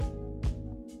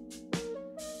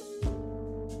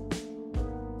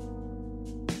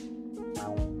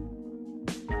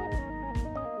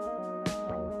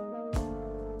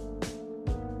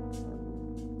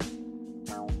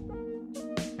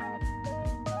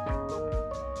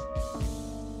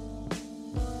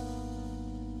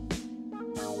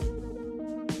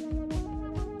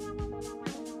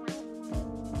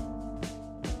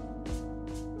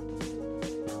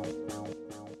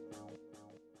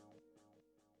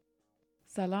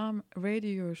Salaam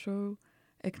radio show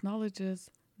acknowledges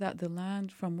that the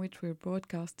land from which we're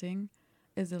broadcasting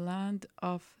is the land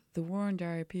of the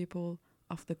Wurundjeri people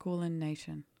of the Kulin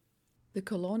Nation. The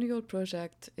colonial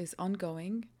project is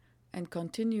ongoing and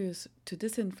continues to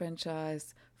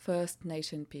disenfranchise First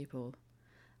Nation people.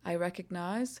 I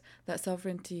recognize that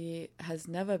sovereignty has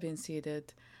never been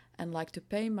ceded and like to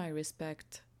pay my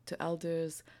respect to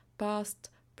elders past,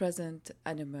 present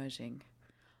and emerging.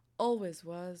 Always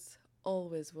was,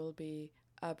 always will be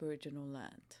Aboriginal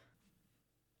land.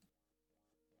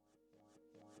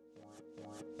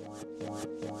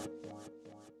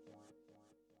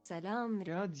 Salaam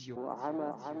Radio.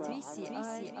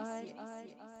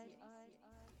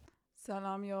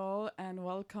 Salam y'all and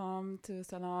welcome to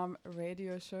Salaam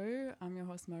radio show. I'm your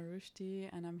host Marushti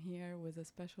and I'm here with a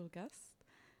special guest.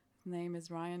 His name is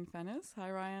Fennis.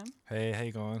 Hi Ryan. Hey, how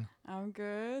you going? I'm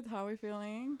good. How are we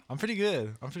feeling? I'm pretty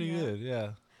good.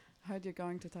 Yeah. Heard you're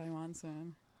going to Taiwan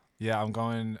soon. Yeah, I'm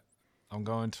going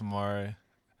tomorrow.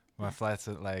 My flight's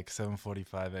at like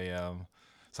 7:45 a.m.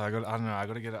 So I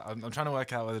got to get I'm trying to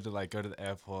work out whether to like go to the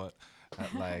airport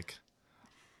at like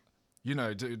do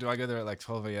I go there at like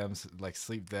 12 a.m. like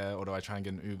sleep there, or do I try and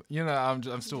get an Uber?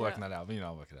 I'm still working that out, but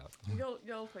I'll work it out.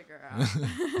 You'll figure it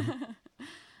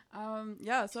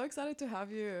out. So excited to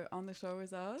have you on the show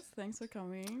with us. Thanks for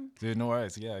coming. Dude, no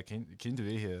worries. Yeah, keen to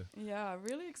be here. Yeah,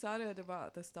 really excited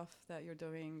about the stuff that you're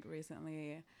doing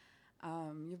recently.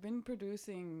 You've been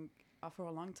producing for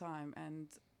a long time, and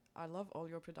I love all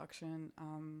your production.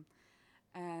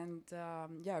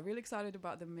 Really excited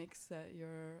about the mix that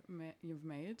you've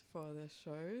made for the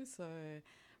show. So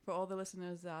for all the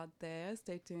listeners out there,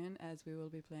 stay tuned as we will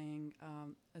be playing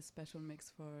a special mix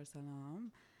for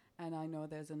Salaam. And I know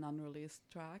there's an unreleased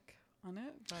track on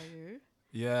it by you.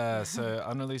 Yeah, so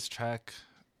unreleased track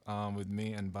with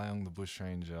me and Bayong the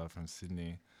Bushranger from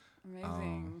Sydney.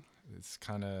 Amazing. It's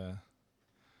kind of...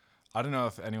 I don't know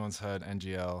if anyone's heard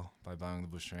NGL by Bayong the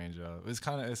Bushranger. It's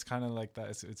kind of like that.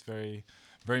 It's very,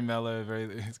 very mellow.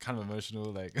 It's kind of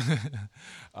emotional. Like,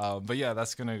 but yeah,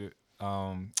 that's gonna.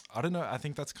 I don't know. I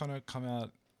think that's gonna come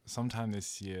out sometime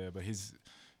this year. But he's,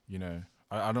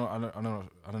 I don't know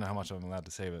how much I'm allowed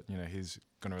to say. But he's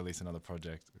gonna release another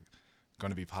project.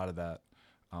 Going to be part of that.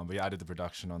 But yeah, I did the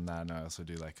production on that, and I also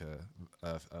do like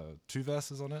a 2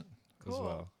 verses on it as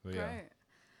well. But Great. Yeah.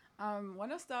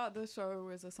 Want to start the show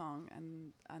with a song,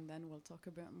 and then we'll talk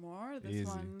a bit more. This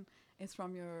one is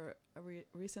from your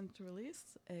recent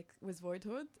release with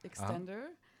Voidhood,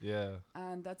 Extender. Yeah.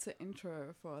 And that's the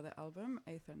intro for the album,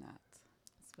 Aethernet.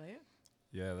 Let's play it.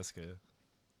 Yeah, that's good.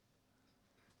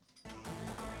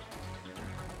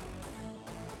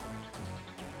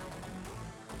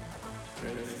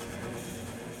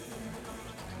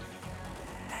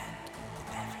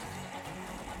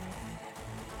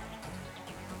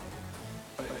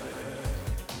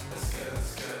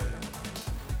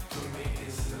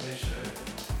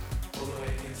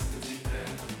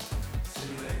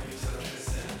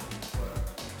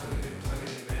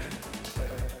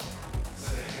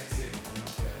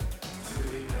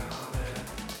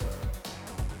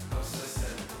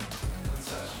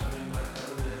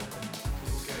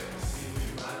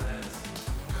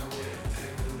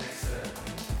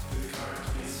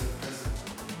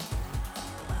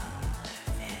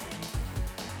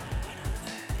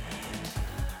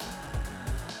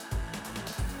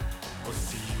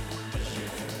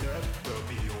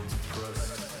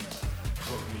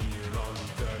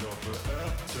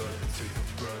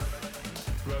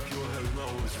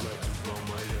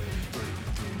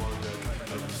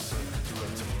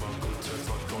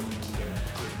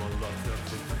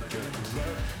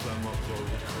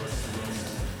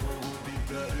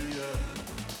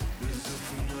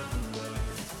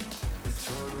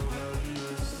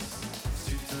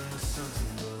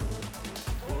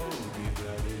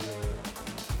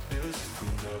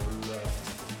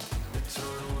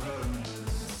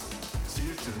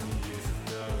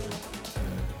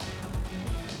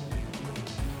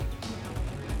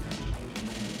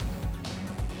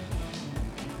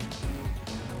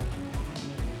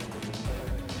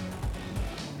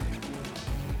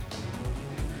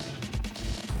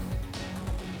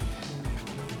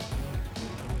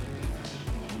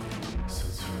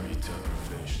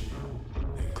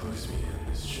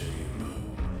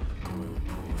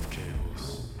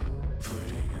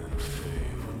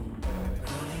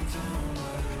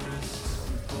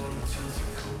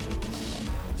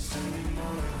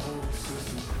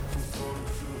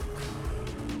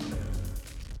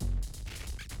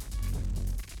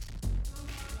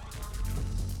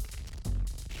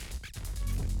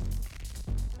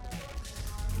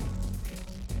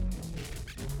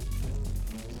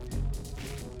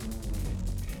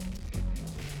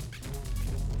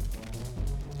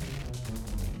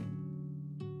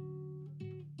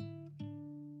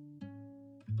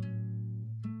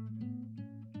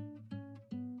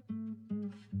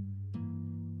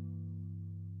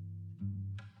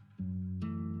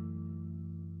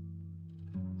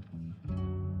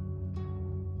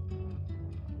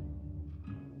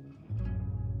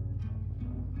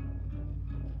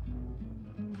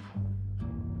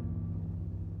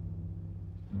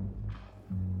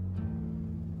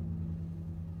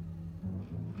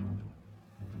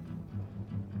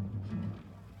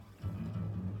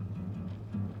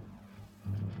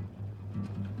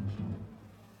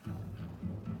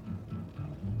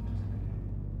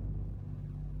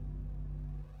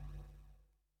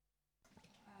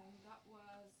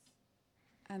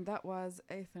 And that was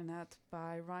Ethernet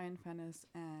by Ryan Fennis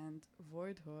and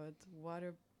Voidhood. What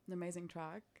an amazing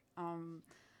track.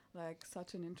 Like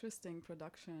such an interesting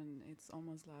production. It's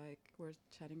almost like we're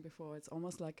chatting before. It's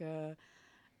almost like a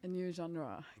new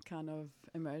genre kind of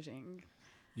emerging.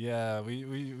 Yeah,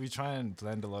 we try and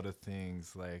blend a lot of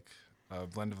things, like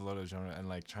blend of a lot of genre, and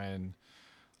like try and,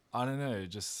 I don't know,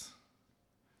 just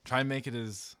try and make it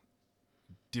as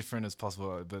different as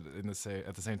possible, but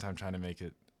at the same time trying to make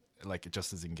it like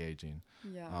just as engaging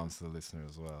Yeah. to the listener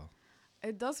as well.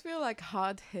 It does feel like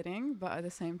hard hitting, but at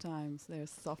the same time there's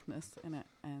softness in it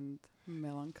and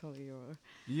melancholy or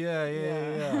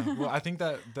Yeah. Well, I think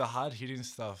that the hard hitting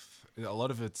stuff, a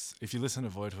lot of it's, if you listen to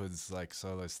Voidhood's like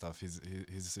solo stuff, his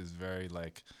is very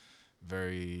like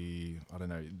very, I don't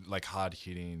know, like hard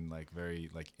hitting, like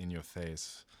very like in your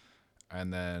face.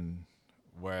 And then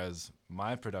whereas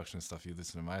my production stuff, you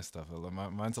listen to my stuff,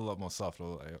 mine's a lot more soft,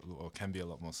 or can be a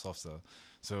lot more softer.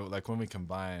 So like when we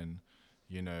combine,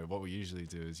 you know, what we usually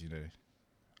do is, you know,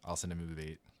 I'll send him a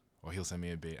beat or he'll send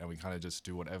me a beat, and we kind of just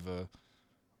do whatever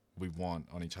we want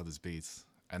on each other's beats,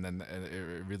 and then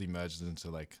it really merges into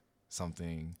like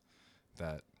something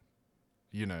that,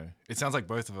 you know, it sounds like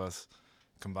both of us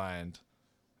combined.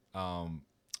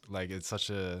 Like it's such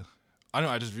a, I don't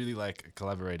know, I just really like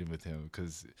collaborating with him,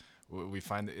 because we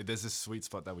find there's this sweet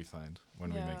spot that we find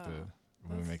when we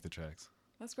make the tracks.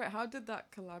 That's great. How did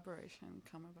that collaboration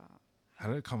come about? How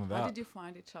did it come about? How did you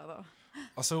find each other?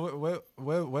 Oh, so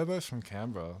we're both from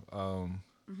Canberra,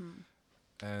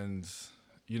 and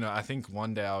you know, I think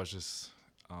one day I was just,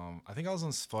 I think I was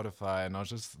on Spotify and I was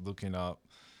just looking up,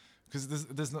 because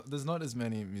there's not as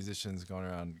many musicians going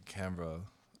around Canberra,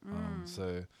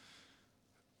 so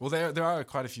well there are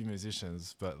quite a few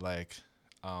musicians, but like,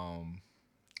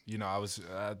 you know, I was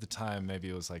at the time, maybe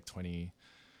it was like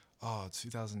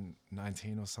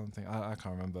 2019 or something. I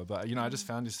can't remember, but you know, I just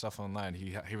found his stuff online.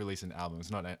 He released an album.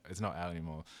 It's not out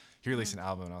anymore. He released an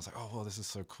album, and I was like, oh well, this is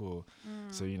so cool.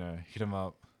 So you know, hit him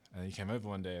up, and he came over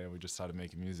one day, and we just started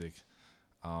making music.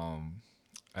 And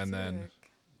then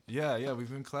we've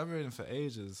been collaborating for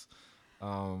ages.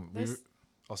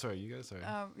 Sorry, you guys. Sorry.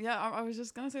 I was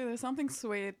just gonna say there's something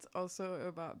sweet also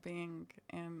about being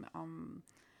in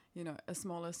you know, a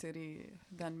smaller city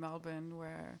than Melbourne,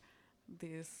 where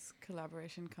these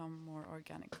collaboration come more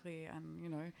organically, and you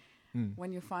know,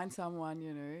 when you find someone,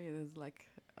 you know, it is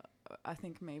like I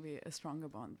think maybe a stronger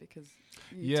bond, because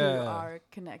you two are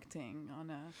connecting on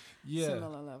a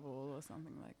similar level or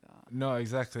something like that. No,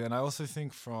 exactly. And I also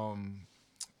think from,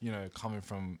 you know,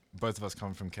 both of us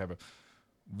coming from Canberra,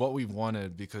 what we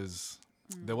wanted, because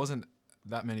there wasn't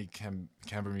that many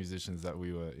Canberra musicians that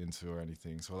we were into or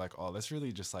anything. So we're like, oh, let's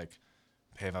really just like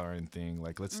pave our own thing.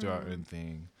 Like, let's do our own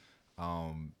thing.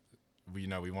 We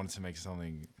wanted to make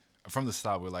something from the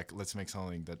start. We're like, let's make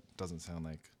something that doesn't sound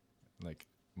like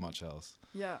much else.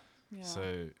 Yeah.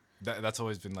 So that's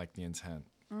always been like the intent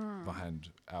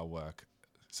behind our work.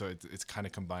 So it's kind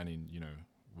of combining, you know,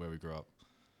 where we grew up.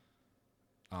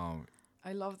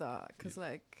 I love that, because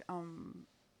like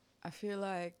I feel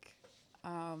like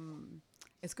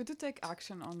it's good to take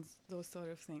action on those sort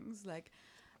of things. Like,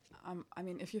 I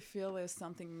mean, if you feel there's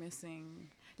something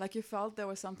missing, like you felt there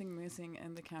was something missing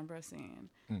in the Canberra scene,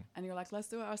 and you're like, let's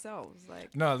do it ourselves.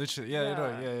 Like, no, literally,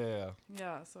 yeah.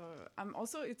 So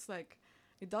also, it's like,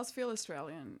 it does feel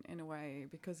Australian in a way,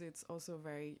 because it's also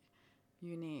very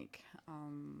unique,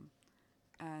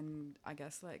 and I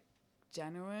guess like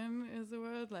genuine is the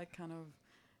word. Like, kind of,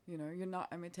 you know, you're not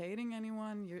imitating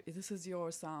anyone. This is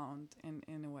your sound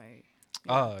in a way.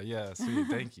 Yeah. Oh yeah, sweet.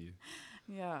 Thank you.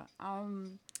 Yeah.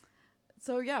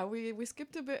 So yeah, we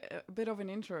skipped a bit of an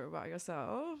intro about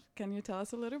yourself. Can you tell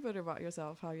us a little bit about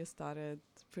yourself? How you started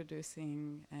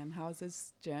producing, and how's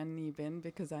this journey been?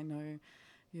 Because I know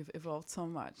you've evolved so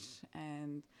much,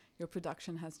 and your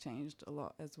production has changed a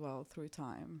lot as well through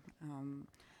time.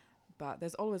 But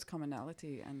there's always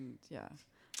commonality, and yeah.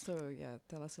 So yeah,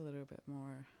 tell us a little bit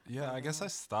more. Yeah, I guess I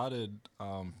started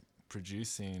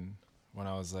producing when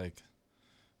I was like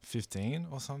 15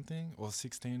 or something, or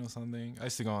 16 or something. I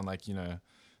used to go on like, you know,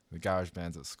 the garage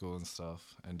bands at school and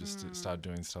stuff, and just start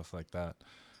doing stuff like that.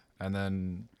 And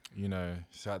then, you know,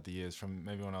 throughout the years, from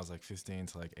maybe when I was like 15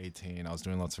 to like 18, I was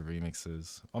doing lots of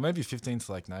remixes, or maybe 15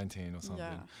 to like 19 or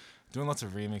something. Doing lots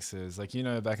of remixes, like, you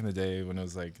know, back in the day when it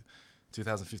was like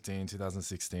 2015,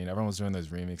 2016, everyone was doing those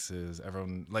remixes.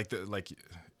 Everyone, like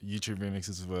YouTube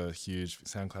remixes were huge,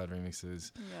 SoundCloud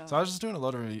remixes. Yeah. So I was just doing a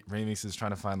lot of remixes,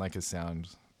 trying to find like a sound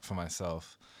for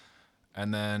myself.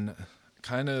 And then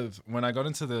kind of when I got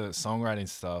into the songwriting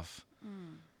stuff,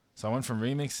 so I went from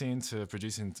remixing to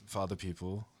producing for other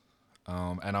people.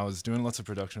 and I was doing lots of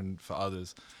production for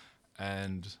others,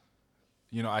 and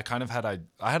you know, I kind of had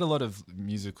I had a lot of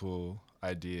musical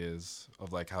ideas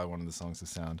of like how I wanted the songs to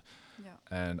sound,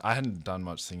 and I hadn't done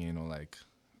much singing or like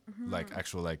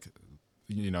actual like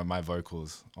you know my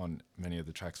vocals on many of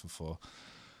the tracks before.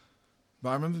 But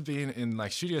I remember being in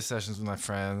like studio sessions with my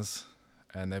friends,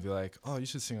 and they'd be like, "Oh, you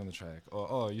should sing on the track," or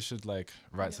 "Oh, you should like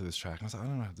write to this track." And I was like, "I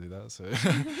don't know how to do that."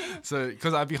 So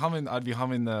because I'd be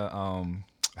humming the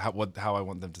how I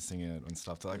want them to sing it and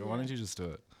stuff. They're like, "Why don't you just do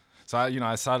it?" So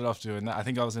I started off doing that. I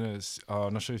think I was in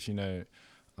I'm not sure if you know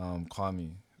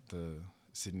Kwame, the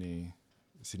Sydney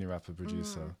rapper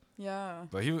producer. Yeah.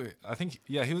 But he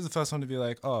was the first one to be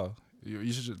like, "Oh,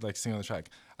 you should like sing on the track."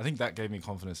 I think that gave me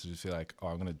confidence to just feel like, "Oh,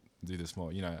 I'm gonna do this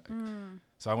more," you know.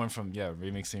 So I went from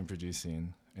remixing,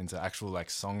 producing into actual like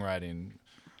songwriting,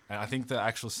 and I think the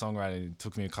actual songwriting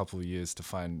took me a couple of years to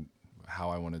find how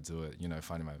I want to do it. You know,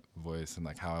 finding my voice and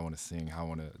like how I want to sing, how I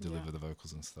want to deliver the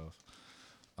vocals and stuff.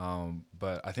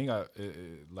 But I think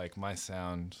like my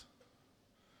sound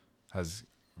has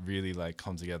really like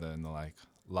come together in the like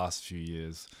last few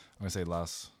years. I'm gonna say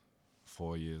last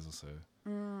 4 years or so.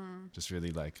 Just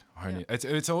really like honing it.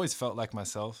 It's always felt like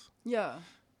myself. Yeah.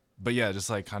 But just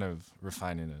like kind of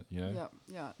refining it, you know?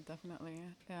 Yeah, definitely.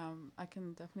 I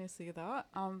can definitely see that.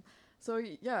 So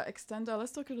Extender.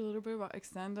 Let's talk a little bit about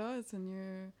Extender. It's a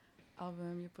new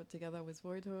album you put together with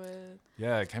Voidhood.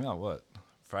 Yeah, it came out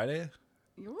Friday?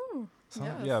 Ooh,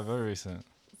 yes. Yeah, very recent.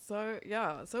 So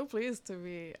so pleased to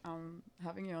be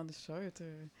having you on the show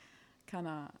to kind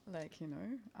of like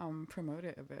promote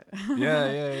it a bit.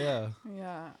 Yeah.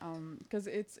 Yeah, because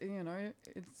it's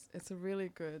it's a really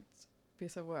good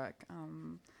piece of work.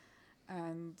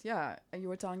 And you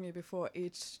were telling me before,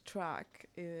 each track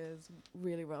is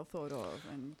really well thought of,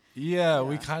 and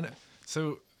we kind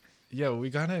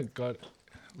of got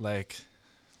like,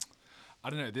 I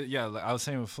don't know, like I was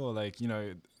saying before, like, you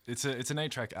know, it's an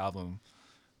 8-track album,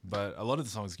 but a lot of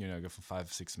the songs, you know, go for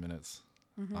 5-6 minutes.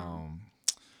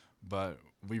 But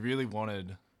we really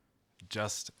wanted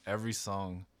just every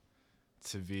song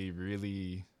to be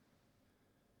really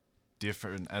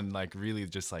different and like really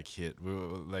just like hit. We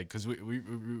were like, because we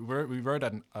wrote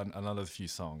another few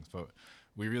songs, but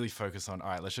we really focused on, all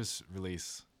right, let's just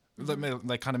release,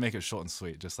 like kind of make it short and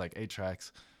sweet, just like 8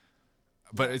 tracks,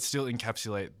 but it still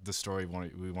encapsulate the story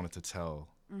we wanted to tell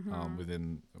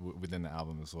within the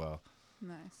album as well.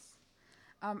 Nice.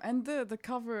 And the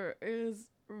cover is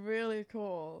really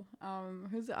cool.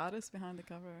 Who's the artist behind the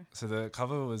cover? So the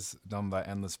cover was done by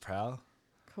Endless Prowl.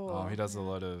 Cool. He does a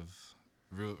lot of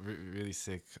really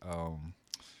sick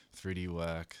 3D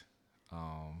work.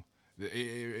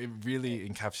 It really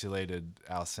encapsulated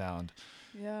our sound.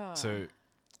 Yeah. So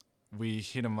we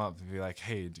hit him up and be like,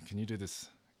 "Hey, can you do this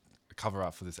cover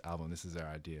art for this album? This is our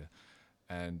idea."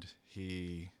 And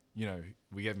he, you know,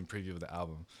 we gave him a preview of the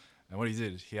album. And what he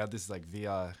did, he had this like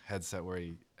VR headset where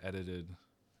he edited,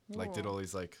 like did all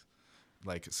these like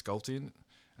sculpting.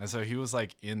 And so he was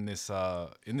like in this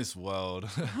world,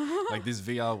 like this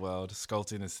VR world,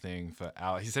 sculpting this thing for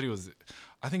hours. He said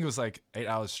I think it was like 8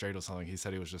 hours straight or something. He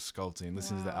said he was just sculpting,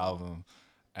 listening to the album.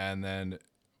 And then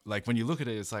like when you look at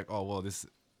it, it's like, oh, well, this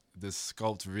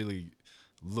sculpt really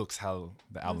looks how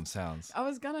the album sounds. I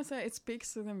was gonna say it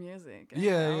speaks to the music.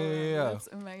 Yeah. That's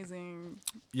amazing.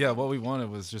 Yeah, what we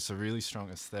wanted was just a really strong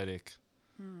aesthetic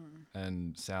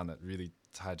and sound that really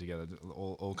tied together,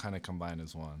 all kind of combined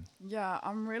as one. Yeah,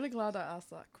 I'm really glad I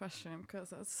asked that question because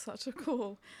that's such a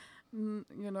cool,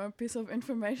 piece of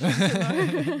information to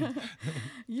know.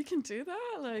 You can do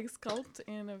that, like sculpt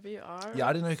in a VR. Yeah,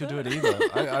 I didn't know you could do it either.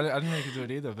 I didn't know you could do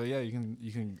it either. But yeah, you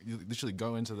can literally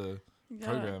go into the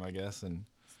program, I guess, and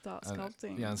start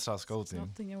sculpting. And start sculpting.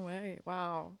 Sculpting away.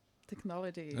 Wow,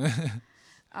 technology.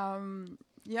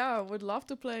 Would love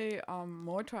to play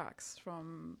more tracks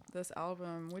from this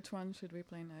album. Which one should we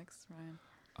play next, Ryan?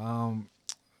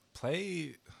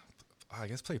 Play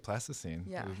Plasticine.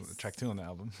 Yes. Track 2 on the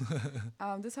album.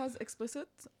 This has explicit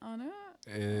on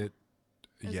it.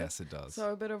 Yes, it does.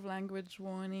 So a bit of language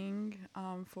warning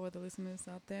for the listeners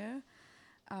out there.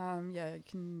 You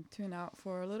can tune out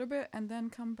for a little bit and then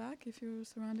come back if you're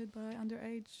surrounded by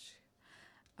underage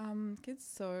kids.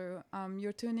 So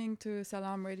you're tuning to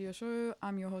Salaam Radio Show.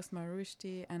 I'm your host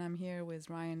Marushti, and I'm here with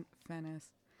Ryan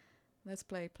Fennis. Let's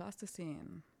play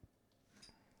Plasticine.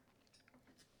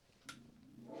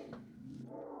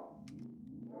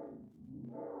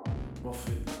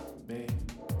 Morphin, me,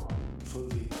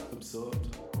 fully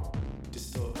absorbed.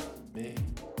 Distort me,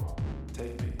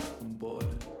 take me on board.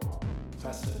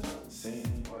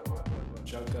 Plasticine,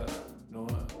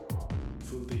 juggernaut,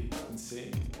 fully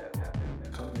insane.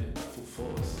 Come in full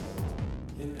force.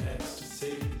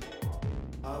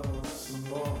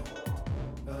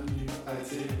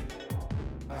 idea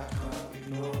I can't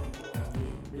ignore,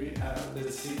 and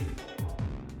reality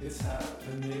is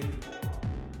happening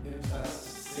in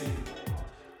plasticine.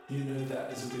 You know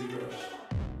that is a big rush.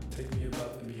 Take me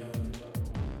above and beyond.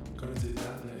 Gonna do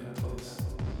that in impulse.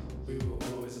 We will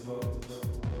always evolve.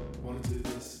 Wanna do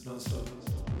this non-stop.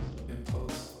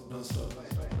 Impulse, non-stop.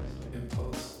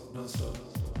 Impulse, non-stop.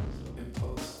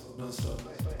 Impulse, non-stop.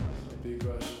 Big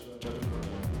rush, juggernaut.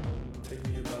 Take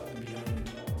me above and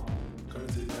beyond. Gonna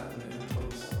do that in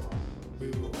impulse. We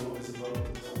will always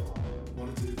evolve.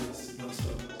 Wanna do this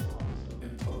non-stop.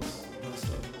 Impulse,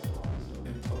 non-stop.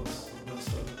 Impulse,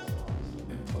 non-stop.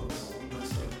 Impulse,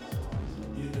 non-stop.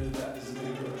 You know that is a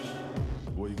big rush.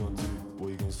 What you gonna do? What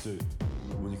you gonna say?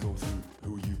 When you come through,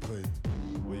 who are you playing?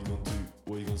 What you gonna do?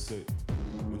 What you gonna say?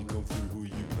 When you come through, who are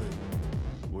you playing?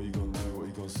 What you gonna do? What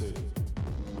you gonna say?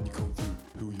 When you come through,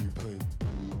 who are you playing?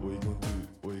 What you gonna do?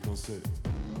 What you gonna say?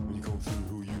 When you come through,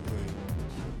 who are you playing?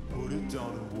 Put it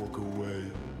down and walk away.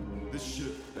 This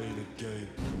shit ain't a game.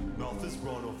 Mouth is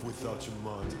run off without your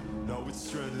mind. Now it's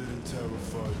stranded and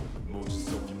terrified. Emotions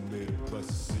of you made of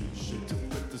plasticine. Shit to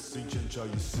fit the scene, change how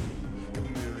you see.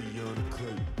 Chameleon and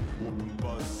clay. Walking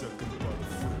by the second, by the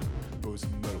foot. Bows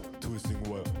of metal, twisting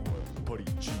wire. Body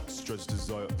cheeks, stretch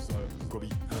desire. Grubby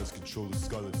hands control the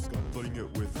skyless. Flooding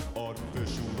it with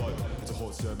artificial light. It's a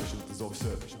hot set, mission that's all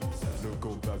set. No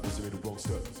going back, cause you made the wrong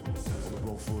step. On the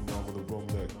wrong foot, now I'm on the wrong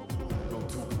leg. Wrong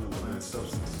tool, and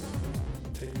substance.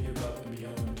 Take me above and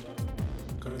beyond.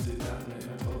 Gonna do that in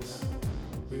impulse.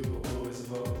 We will always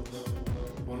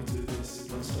evolve. Wanna do this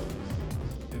non-stop.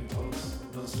 Impulse,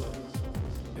 non-stop.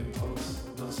 Impulse,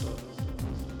 non-stop.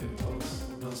 Impulse,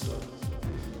 non-stop.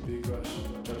 Big rush,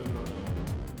 juggernaut.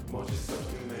 Multi stuff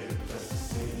we made of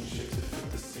plasticine. Shit to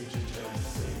fit the scene, change how you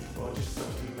sing. Multi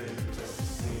stuff we made of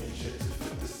plasticine. Shit to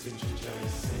fit the scene, change how you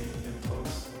sing.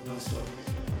 Impulse, non-stop.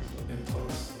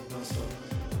 Impulse, non-stop.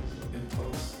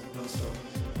 Impulse, non-stop.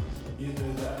 You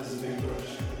know that is a big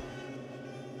rush.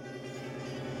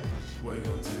 What you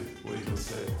gonna do? What you gonna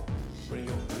say? When you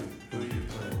gonna do? Who you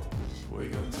playing? What you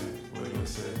gonna do? What you gonna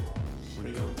say? When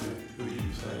you gonna do? Who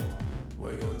you playing?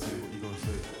 What you gonna do? What you gonna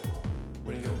say?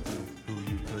 When you gonna do? Who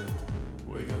you playing?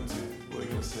 What you gonna do? What you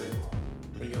gonna say?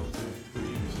 When you gonna do? Who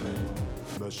you playing?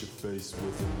 Mesh your face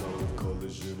with another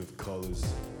collision of colors.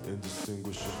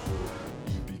 Indistinguishable,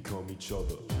 you become each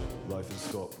other. Life in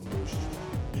stop motion,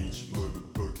 each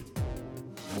moment broken.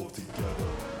 More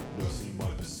together, nursing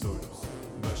my persona.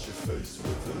 Mesh your face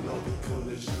with another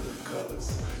collision of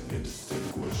colors.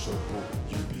 Indistinguishable,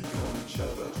 you become each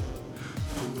other.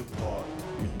 Pulled apart,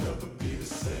 we never be the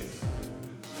same.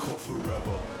 Caught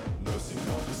forever, nursing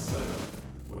our persona.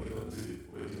 What you gonna do?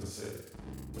 What you gonna say?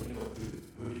 What you gonna do?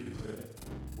 Who you playing?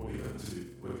 What you gonna do?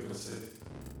 What you gonna say?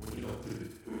 What you gonna do?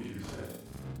 Who you playing?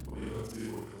 What you gonna do?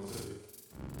 What you gonna say?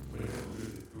 What you gonna do?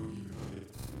 Who you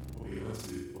playing? What you gonna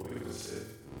do? What you gonna say?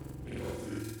 What you gonna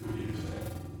do? Who you playing?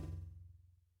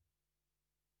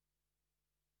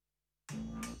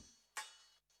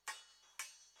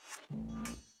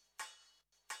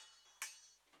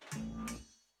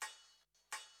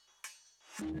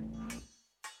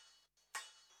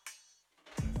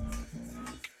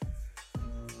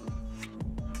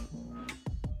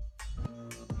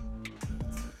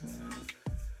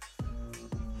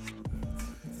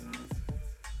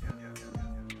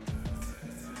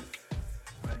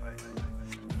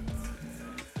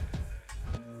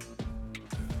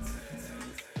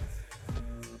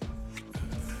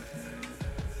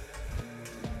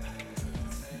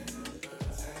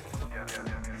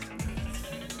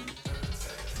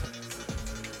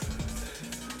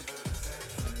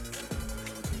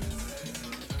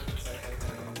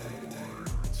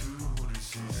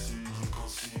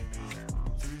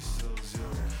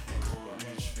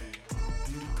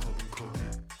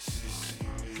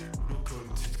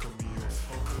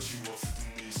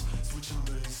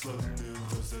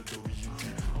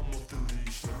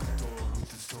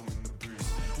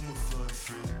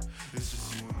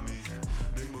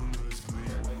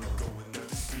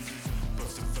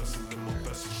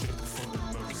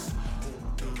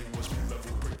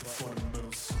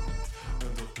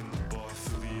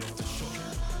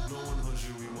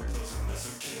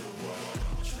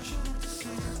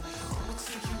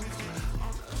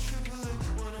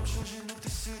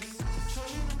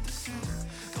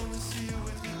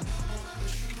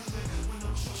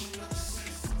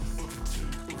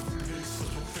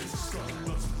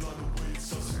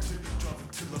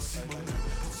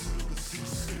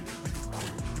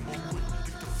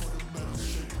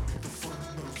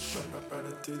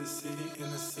 Through the city, in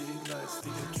the city lights, the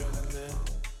adrenaline.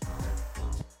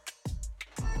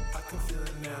 I can feel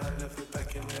it now, never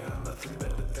backing out, nothing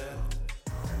better than.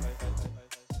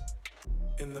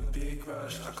 In the big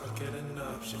rush, I can't get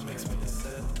enough, she makes me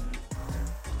ascend.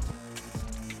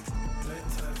 No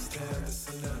time stand,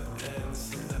 this will never end,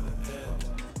 this will never end.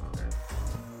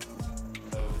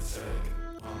 Overtake,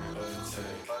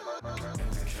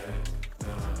 indicate, then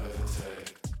I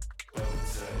overtake.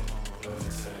 Overtake,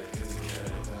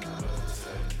 indicate, then I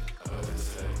overtake.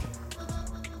 Overtake,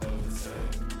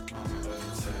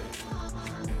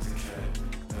 indicate,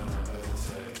 then I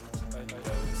overtake.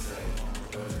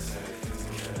 Overtake,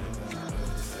 indicate, then I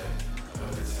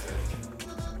overtake.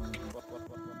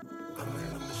 I'm in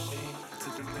the machine to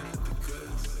deliver the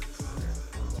goods.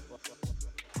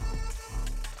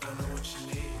 I know what you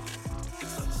need,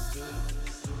 it's understood.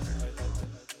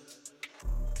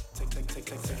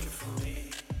 Take it from me,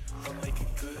 I'll make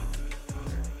it good.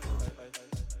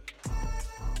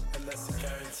 And that's a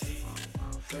guarantee,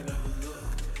 don't overlook.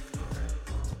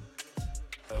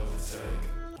 Overtake,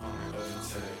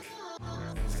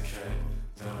 indicate,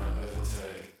 then I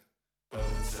overtake.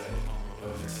 Overtake,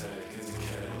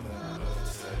 indicate, then I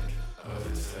overtake.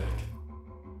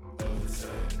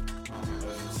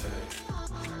 Overtake,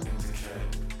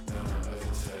 indicate, then I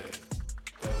overtake.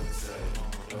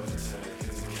 Overtake,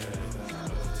 indicate, then I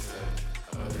overtake.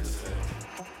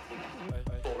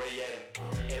 4 a.m.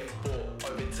 M4,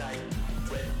 overtake.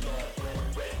 Red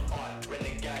light,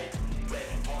 renegade. Red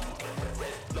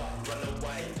light, run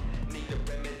away. Need a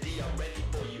remedy, I'm ready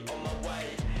for you on my way.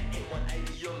 Hit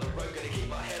 180 on the road, gotta keep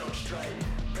my head on straight.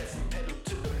 Pressing pedal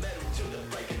to the metal till the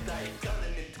break of day.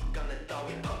 Gunning into gunning, though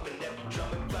we pumping every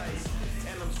drum and bass.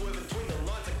 And I'm swerving between the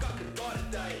lines like I could die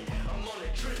today. I'm on a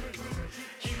trip.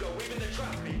 Hugo weaving the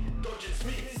traffic, dodging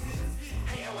Smiths.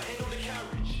 Hey, how I handle the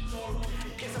carriage.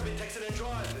 Guess I've been texting and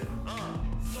driving.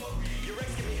 Your ex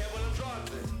give me head when I'm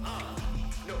driving.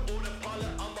 No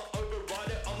autopilot, I'm an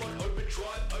overrider. I'm on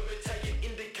overdrive, overtaking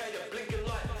indicator, blinking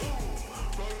light.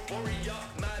 Road warrior,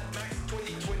 Mad Max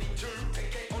 2022.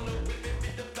 10K on the whip, it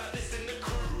beat the baddest in the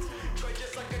crew. Trade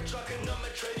just like a truck and I'm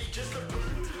a tradie, just a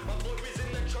boot. My boy is in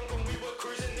the trunk when we were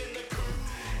cruising in the coupe.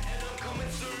 And I'm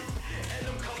coming soon, and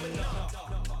I'm coming up.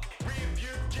 Rear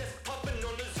view, just popping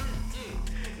on the zoo.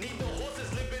 Need the horses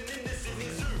living in the Sydney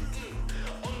Zoo.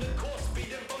 On the course,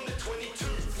 speeding from the 22.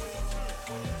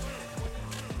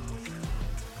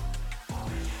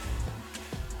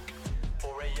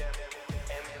 4 a.m.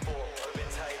 M4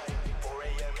 overtake. 4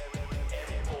 a.m.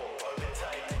 M4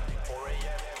 overtake. 4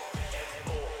 a.m.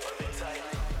 M4 overtake.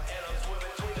 And I'm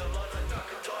swimming between the lines like I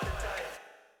could die today.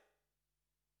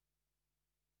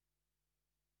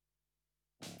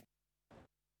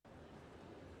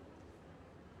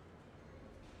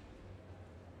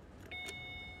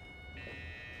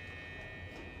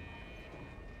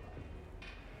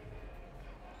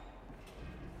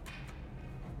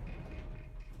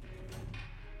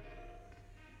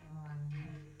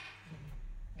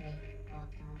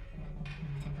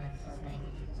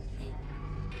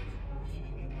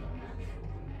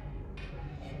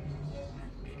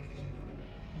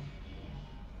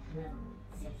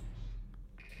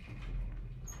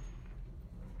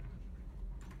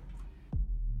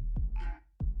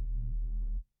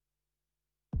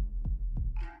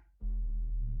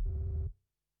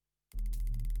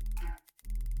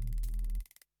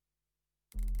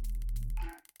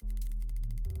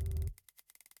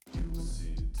 You will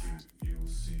see it too, you will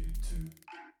see it too.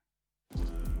 When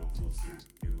it all falls through,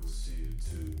 you will see it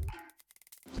too.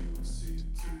 You will see it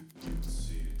too, you will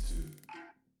see it too.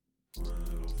 When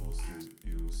it all falls through,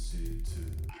 you will see it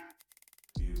too.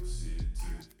 You will see it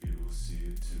too, you will see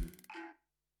it too.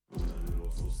 When it all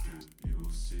falls through, you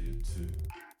will see it too.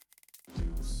 You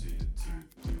will see it too,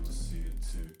 you will see it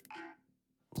too.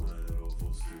 When it all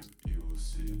falls through, you will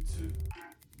see it too.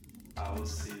 I will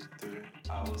see it through,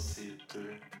 I will see it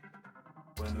through.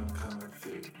 When I'm coming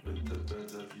through with the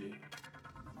birds of you.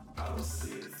 I will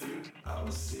see it through, I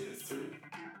will see it through.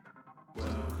 When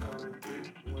I'm coming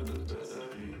through with the birds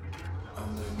of you.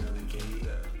 I'm the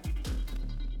navigator.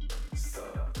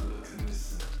 Stop, look and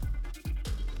listen.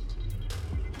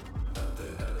 At the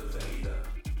elevator.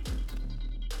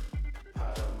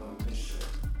 Part of my mission.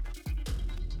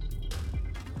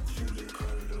 Through the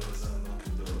corridors,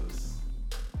 unlocking doors.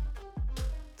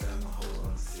 Down the hall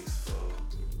on 6th floor.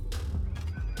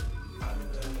 I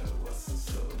don't know what's in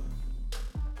store.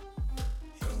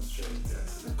 Come straight down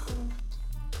to the core.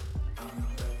 I'm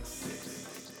not ready.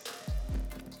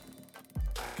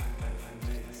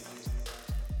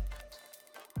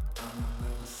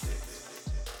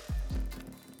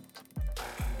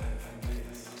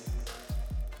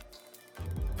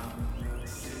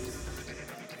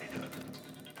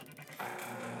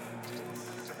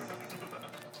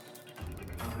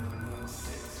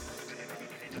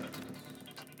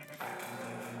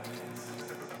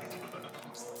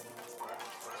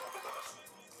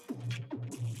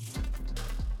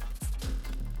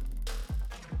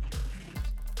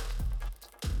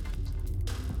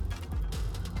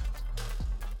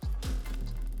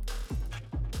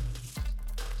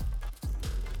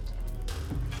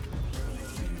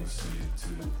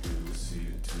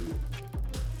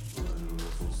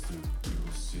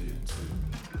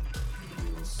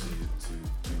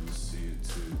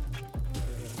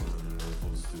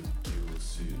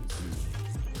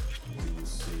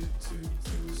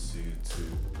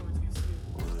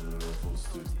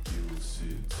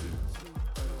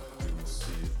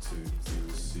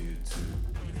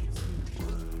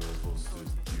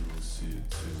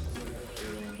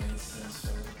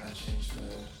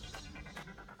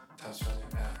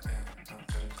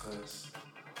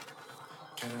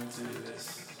 do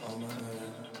this on my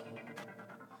own?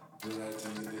 Will I do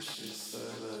this shit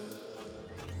solo?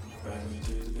 When you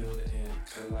do the built-in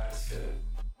kaleidoscope,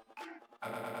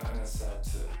 I'm inside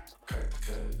to crack the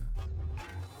code.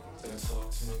 Don't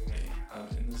talk to me, I'm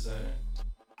in the zone.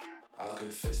 I'll go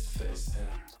face to face and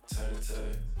toe to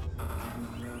toe.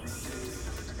 I'm around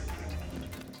six.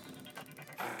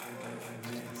 I can never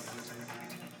miss.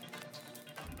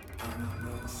 I'm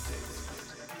around six.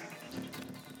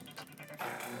 I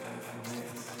can never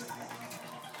miss.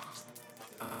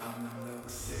 I'm around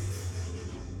six.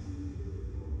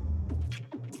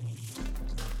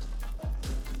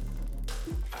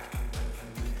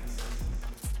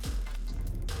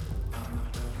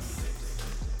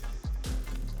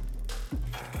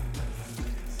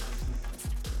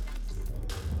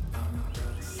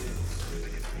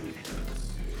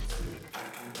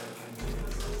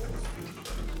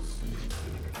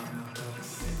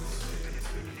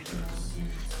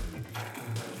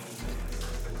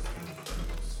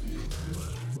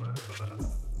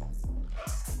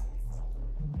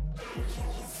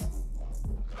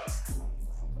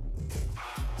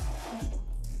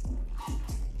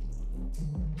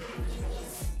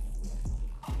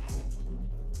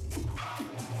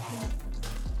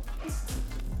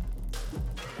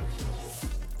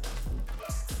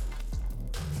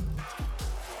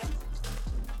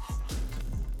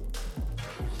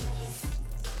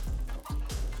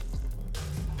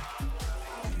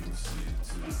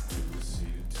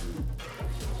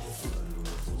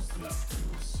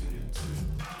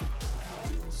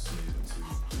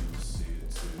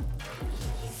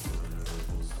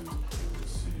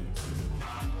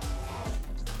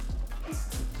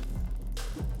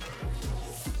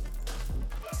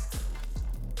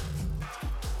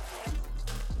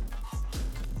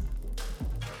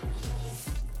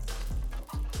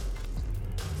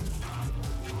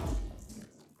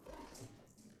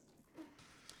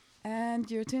 And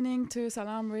you're tuning to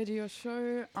Salaam radio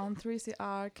show on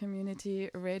 3CR Community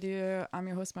Radio. I'm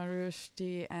your host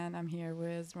Marushti, and I'm here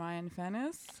with Ryan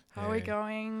Fennis. How are we Hey.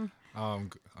 going? I'm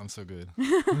so good.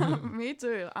 Me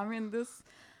too. I mean, this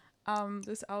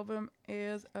album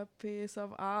is a piece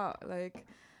of art. Like,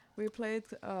 we played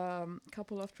a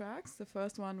couple of tracks. The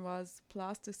first one was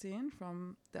Plasticine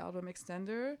from the album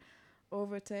Extender,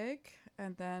 Overtake,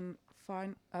 and then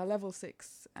Level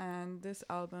 6. And this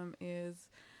album is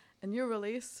a new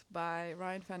release by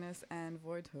Ryan Fennis and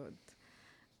Voidhood.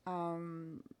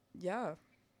 Yeah,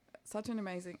 such an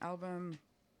amazing album.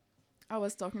 I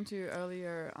was talking to you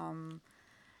earlier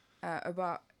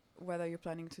about whether you're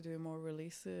planning to do more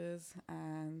releases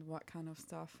and what kind of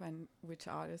stuff and which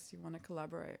artists you want to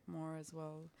collaborate more as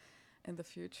well in the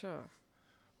future.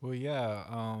 Well,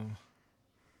 yeah.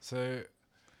 So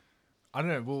I don't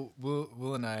know.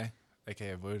 Will and I,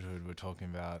 aka Voidhood, were talking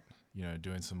about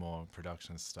doing some more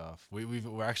production stuff.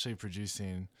 We're actually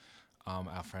producing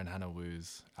our friend Hannah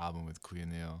Wu's album with Queer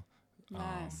Neil.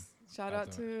 Nice. Shout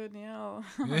out to Neil.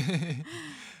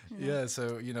 Yeah,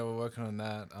 so we're working on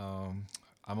that.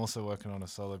 I'm also working on a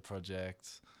solo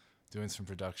project, doing some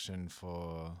production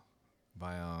for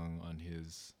Bayang on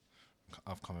his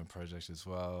upcoming project as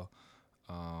well.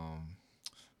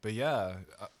 But yeah,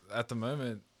 at the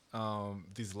moment,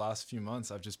 these last few months,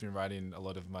 I've just been writing a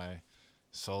lot of my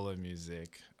solo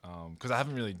music because I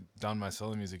haven't really done my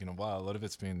solo music in a while. A lot of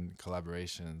it's been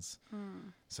collaborations.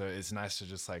 So it's nice to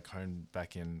just like hone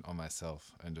back in on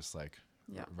myself and just like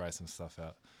write some stuff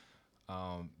out.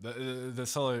 The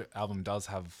solo album does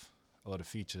have a lot of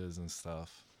features and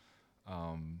stuff,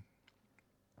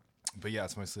 but yeah,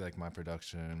 it's mostly like my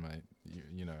production,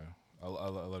 a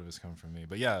lot of it's coming from me.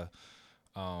 But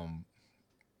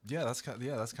that's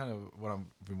kind of what I've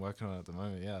been working on at the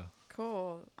moment. Yeah.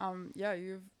 Cool.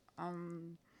 You've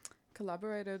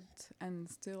collaborated and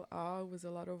still are with a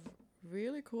lot of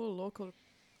really cool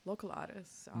local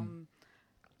artists.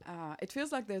 It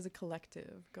feels like there's a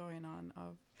collective going on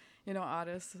of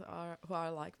artists who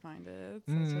are like-minded,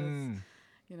 such as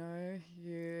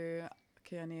you,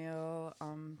 Kianil,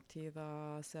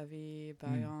 Tida, Savi,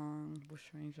 Bayang,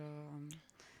 Bushranger,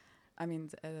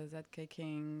 ZK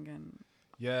King, and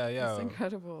yeah. It's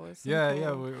incredible. It's so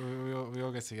cool. We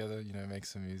all get together, make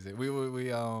some music. We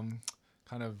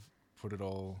kind of put it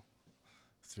all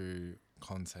through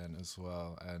content as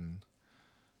well, and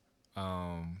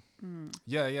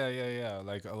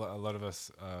like a lot of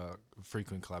us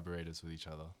frequent collaborators with each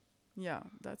other. Yeah,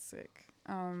 that's sick.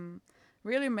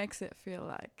 Really makes it feel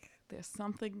like there's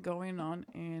something going on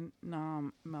in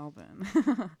Melbourne.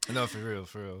 No, for real.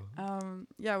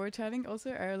 We're chatting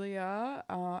also earlier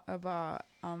about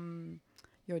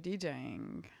your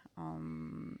DJing.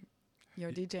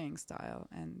 your DJing style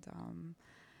and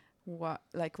what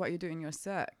you do in your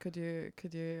set. Could you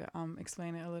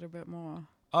explain it a little bit more?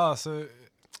 Oh, so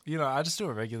I just do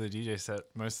a regular DJ set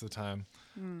most of the time.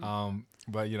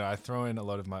 But I throw in a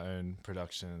lot of my own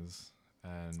productions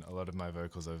and a lot of my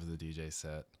vocals over the DJ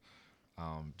set,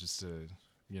 just to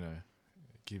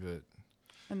keep it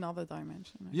Another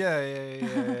dimension. Right?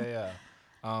 Yeah.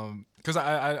 Because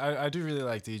I do really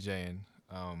like DJing.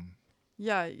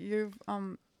 Yeah, you've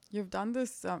done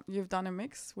this. You've done a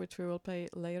mix which we will play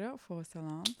later for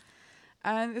Salaam,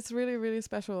 and it's really really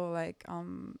special. Like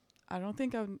I don't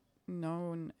think I've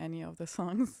known any of the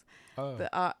songs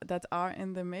that are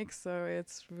in the mix, so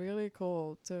it's really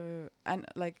cool to I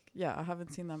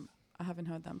haven't seen them. I haven't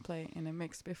heard them play in a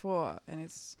mix before, and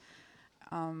it's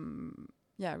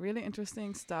really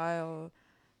interesting style.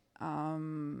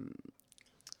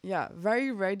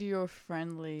 Very radio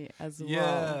friendly as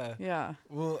well. Yeah.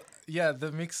 Well,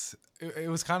 the mix, it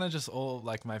was kind of just all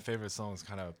like my favorite songs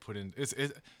kind of put in.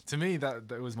 To me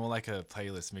that it was more like a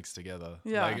playlist mixed together.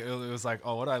 Yeah. Like it was like,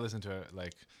 oh, what do I listen to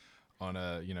like on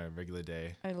a regular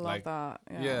day? I love like, that.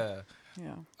 Yeah.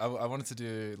 Yeah. I wanted to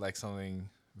do like something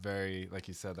very, like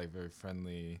you said, like very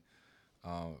friendly,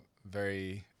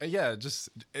 very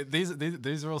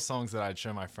these are all songs that I'd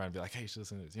show my friend, be like, hey, you should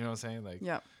listen to this. You know what I'm saying? Like,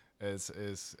 yeah. It's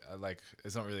like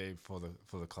it's not really for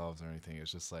the clubs or anything.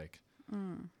 It's just like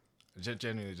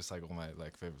genuinely just like all my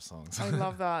like favorite songs. I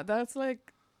love that. That's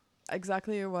like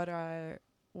exactly what I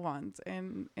want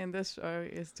in this show,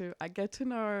 is to I get to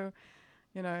know,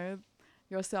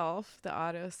 yourself, the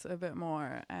artist, a bit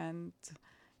more, and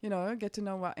get to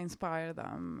know what inspired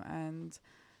them and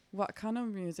what kind of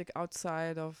music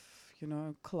outside of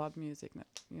club music,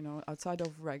 outside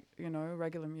of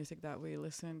regular music that we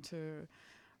listen to.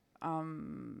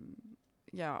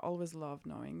 Always love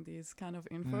knowing these kind of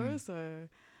info. So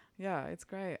it's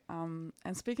great. And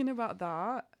speaking about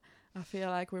that, I feel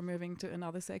like we're moving to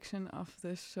another section of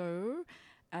the show,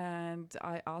 and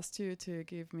I asked you to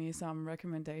give me some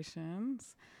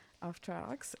recommendations of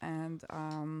tracks, and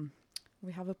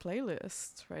we have a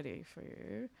playlist ready for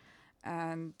you,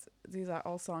 and these are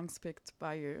all songs picked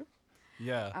by you.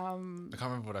 Yeah. I can't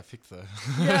remember what I picked though.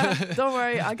 Yeah, don't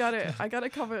worry, I got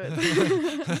it covered.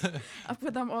 I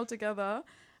put them all together.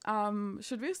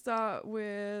 Should we start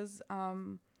with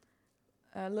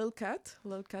Lil Cat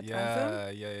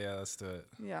Anthem? Yeah, let's do it.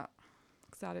 Yeah,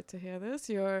 excited to hear this.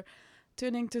 You're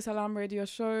tuning to Salaam Radio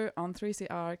Show on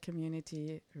 3CR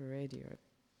Community Radio.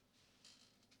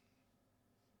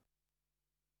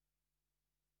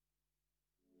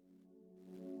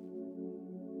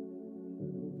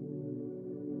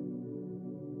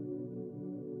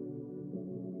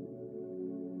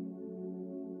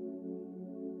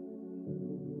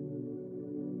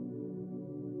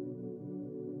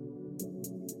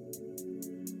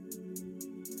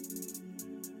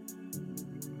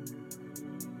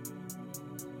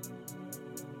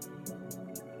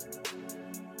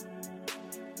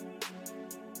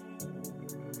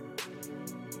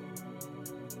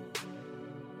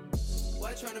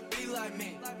 Trying to be like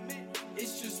me,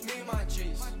 it's just me and my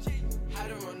G's. Had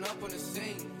to run up on the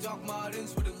scene, Doc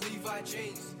Martens with the Levi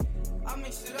jeans. I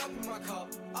mixed it up in my cup,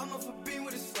 I'm off a bean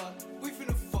with a slut. We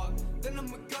finna fuck, then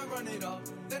I'ma go run it up,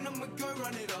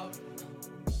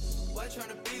 Why trying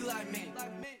to be like me,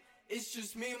 it's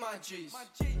just me and my G's.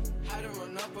 Had to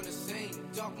run up on the scene,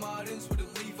 Doc Martens with the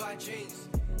Levi jeans.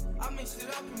 I mixed it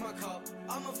up in my cup,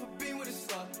 I'm off a bean with a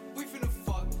slut. We finna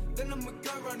fuck, then I'ma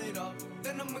go run it up,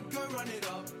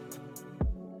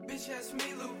 Bitch ass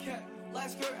me, little cat.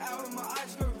 Lights go out and my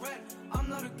eyes go red. I'm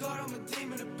not a god, I'm a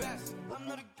demon at best.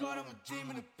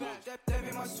 That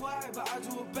be my swag, but I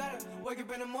do it better. Wake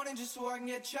up in the morning just so I can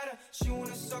get cheddar. She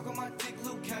wanna suck on my dick,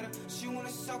 little cat.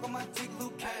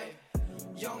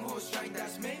 Young horse strength,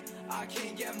 that's me. I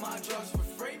can't get my drugs for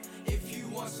free. If you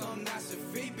want some, that's a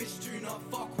fee. Bitch, do not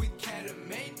fuck with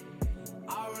ketamine.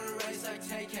 I run a race like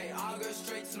TK, I'll go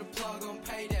straight to the plug on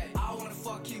payday. I wanna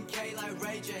fucking K like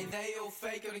Ray J, they all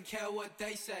fake, I don't care what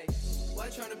they say. Why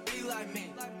tryna be like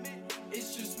me?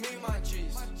 It's just me and my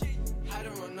G's. Had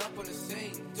to run up on the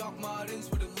scene, Doc Martens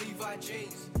with the Levi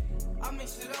jeans. I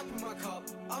mixed it up in my cup,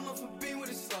 I'm off a bean with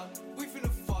a slut. We finna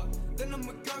fuck, then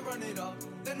I'ma go run it up,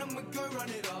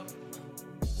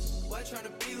 Why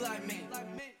tryna be like me?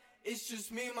 It's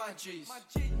just me and my G's.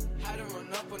 Had to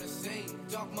run up on the scene,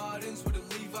 Doc Martens with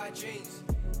the Levi jeans.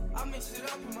 I mixed it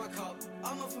up in my cup,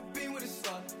 I'm off a bean with a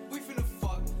slut. We finna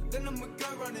fuck, then I'ma go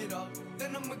run it up,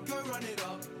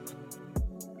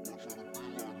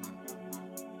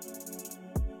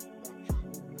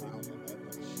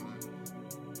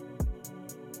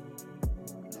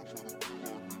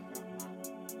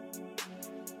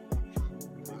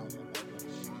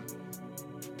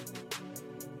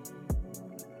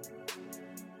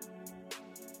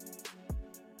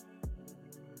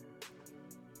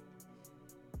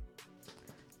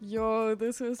 Yo,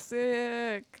 this is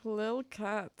sick. Lil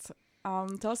Cat.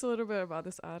 Tell us a little bit about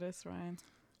this artist, Ryan.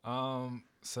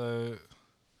 So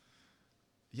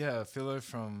yeah, Philo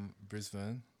from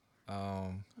Brisbane.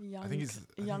 Young, I think he's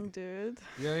young dude.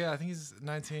 Yeah, I think he's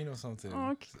 19 or something.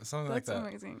 Oh, something like that's that.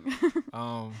 amazing.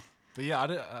 But yeah,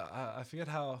 I forget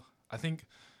how. I think.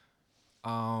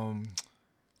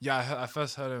 Yeah, I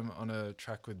first heard him on a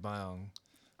track with Bayang,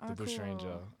 the Bush cool.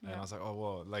 Ranger, and Yeah. I was like, oh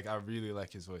whoa, like I really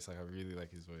like his voice.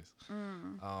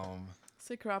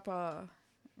 Sick rapper.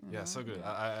 you Yeah, know, so good.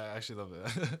 yeah. I actually love it.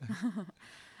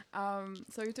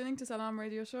 So you're tuning to Salaam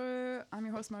Radio Show. I'm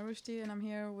your host Marushti, and I'm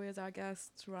here with our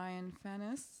guest Ryan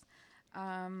Fennis.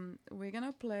 We're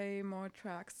gonna play more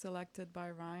tracks selected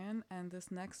by Ryan, and this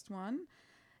next one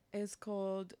is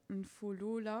called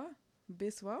Nfulula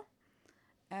Biswa,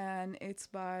 and it's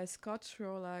by Scotch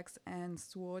Rolex and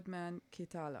Swordman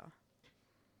Kitala.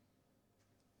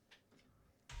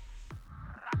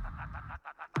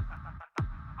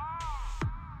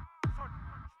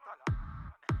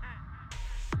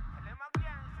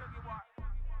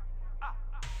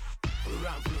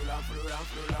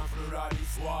 Flora du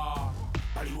soir.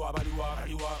 Baliwa, baliwa,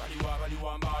 baliwa, baliwa,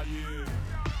 baliwa, mbali.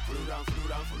 Flora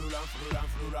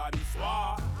du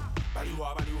soir.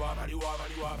 Baliwa, baliwa, baliwa,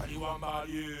 baliwa, baliwa,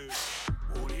 mbali.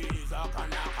 Uliza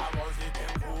kanaka bozi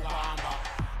kengugamba.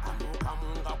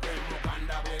 Kamunga kwe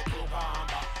mukanda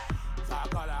bekugamba.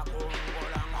 Sakala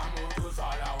kongola ngamuntu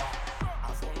salawa.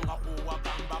 Afunga kuwa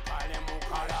kamba kale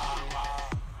mukalanga.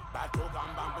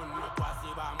 Batugamba mbuno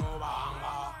twasiba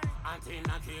mubanga.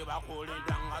 Anti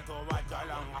bakulindanga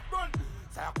tobajalanga.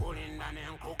 Sakulinda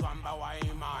nenkugamba why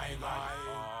my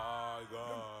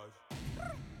gosh.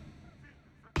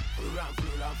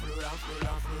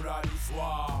 Flora du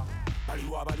soir.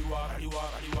 Baliwa, baliwa, baliwa,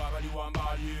 baliwa, baliwa,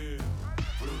 mbali.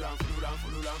 Flora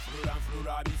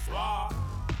du soir.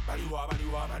 Baliwa,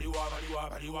 baliwa, baliwa, baliwa,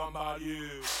 baliwa, mbali.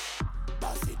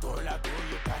 Basitola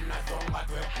tuyitana zonga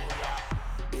twekuya.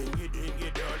 Dingi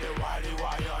dole wali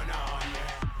wayonane.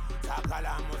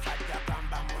 Sakala musajja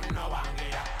kamba munno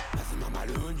wangeya. Mazima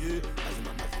malungi.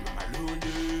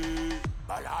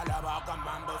 Balala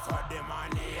bagamba mbosodde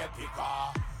mani epika.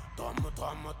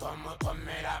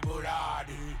 Tomera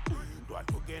buladi.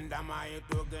 Twatugenda mayi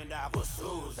tugenda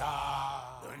kusuuza.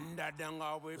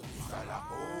 Ndadanga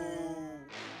webisalako.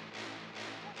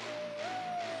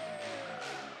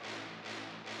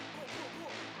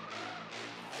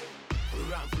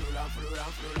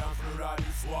 Flora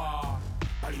du soir.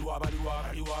 Baliwa, baliwa,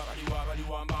 baliwa, baliwa,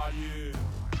 baliwa, mbali.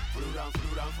 Flora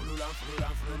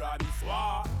du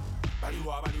soir.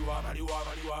 Baliwa, baliwa, baliwa,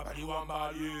 baliwa, baliwa,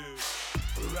 mbali.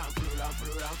 Flora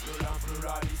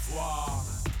du soir.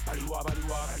 Baliwa,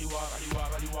 baliwa, baliwa, baliwa,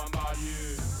 baliwa, mbali.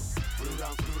 Flora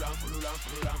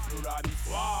du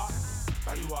soir.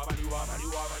 Baliwa, baliwa,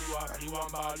 baliwa, baliwa, baliwa,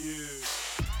 mbali.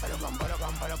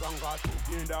 Balaganga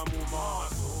tugenda mu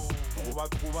maaso.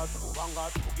 Kubanga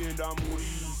tugenda mu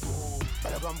liiso.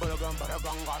 Balaganga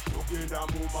tugenda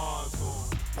mu maaso.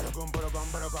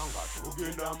 Balaganga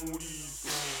tugenda mu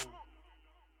liiso.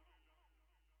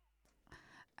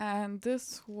 And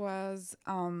this was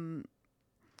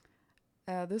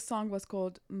this song was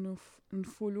called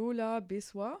Nfulula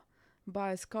Biswa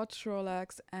by Scotch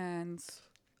Rolex and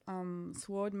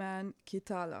Swordman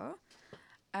Kitala,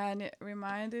 and it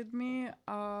reminded me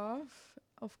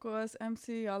of course,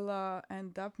 MC Yalla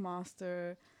and Dub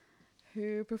Master,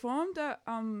 who performed at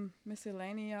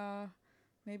Miscellanea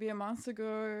maybe a month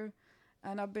ago,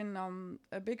 and I've been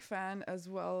a big fan as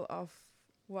well of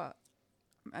what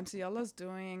MC Yalla's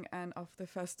doing and of the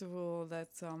festival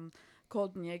that's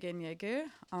called Nyege Nyege.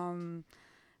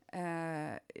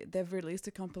 They've released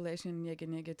a compilation Nyege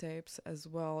Nyege tapes as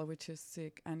well, which is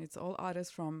sick, and it's all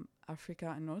artists from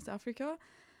Africa and North Africa.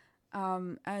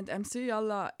 And MC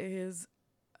Yalla is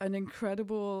an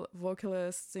incredible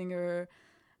vocalist, singer,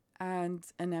 and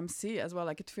an MC as well.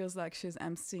 Like, it feels like she's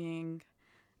MCing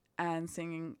and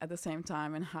singing at the same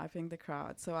time and hyping the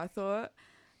crowd. So I thought,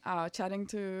 chatting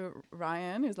to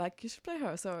Ryan, who's like, you should play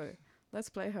her. So let's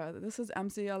play her. This is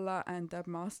MC Yalla and Dub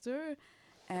Master,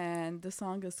 and the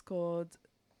song is called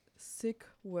Sick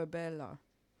Webella.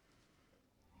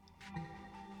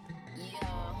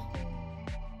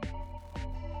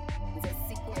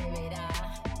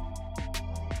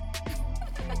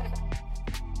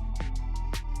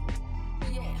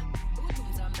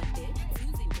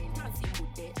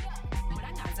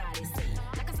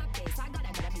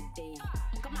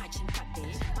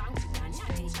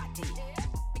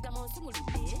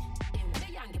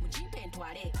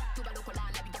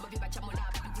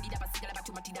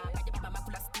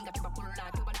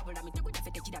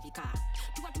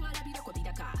 Tuba twala birako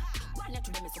bidaka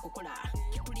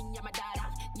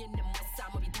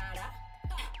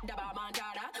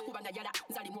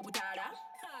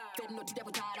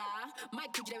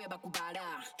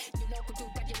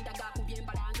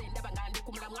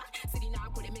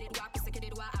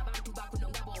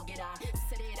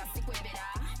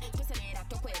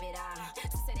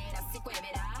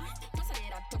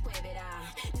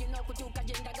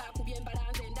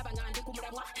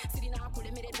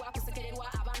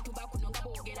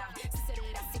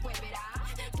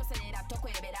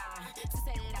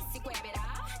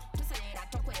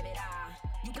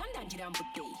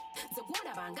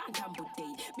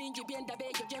bingi byenda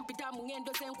beyo jempita mu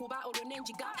ngendo zenkuba olwo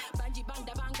nenjiga banji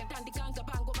banda banga tandikanga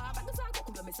bango baba ngezaako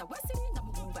kulomesa wasiringa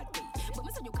mububadde bwe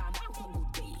musanyuka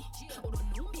mbankungudde olwo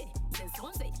numbye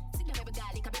zensonze sinabebe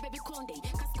kabebe bikonde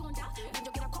kasikonda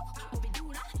banjogerako mu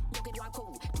biduula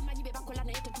njogerwako tumanyi be bakola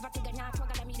naye tetubateganya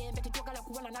twagala mirembe tetwagala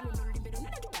kuwala nalo nolulimbero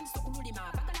nana tutandisa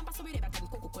okululima bagala mbasobere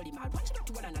batandika okukolima lwaki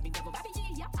batuwala na bigabo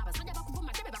babiyiiya abasajja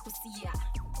bakuvuma ate be bakusiya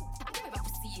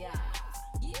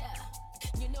yeah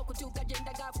nyina okutuuka gye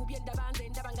ndaga kubye ndaba nze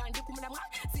ndaba nga ndi ku mulamwa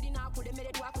sirina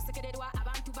kulemererwa kusekererwa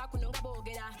abantu bakuno nga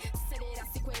boogera siserera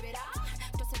sikwebera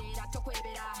toserera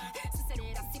tokwebera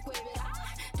siserera sikwebera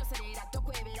toserera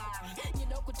tokwebera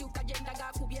nyina okutuuka gye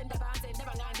ndaga kubye ndaba nze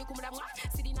ndaba nga ndi ku mulamwa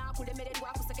sirina kulemererwa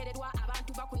kusekererwa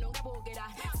abantu bakuno nga boogera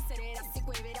siserera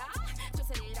sikwebera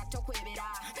toserera tokwebera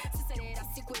siserera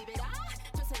sikwebera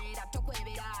toserera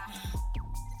tokwebera.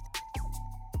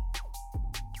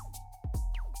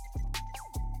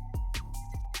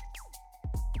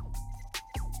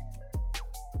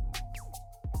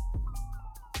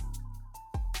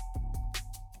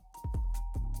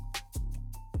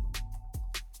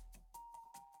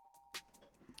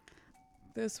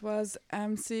 This was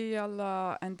MC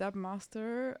Yalla and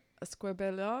Dubmaster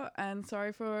Squabella, and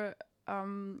sorry for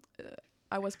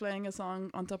I was playing a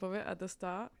song on top of it at the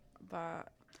start, but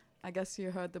I guess you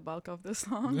heard the bulk of the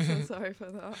song, so sorry for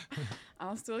that.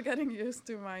 I'm still getting used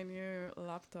to my new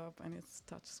laptop and its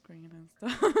touch screen and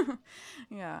stuff.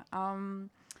 Yeah.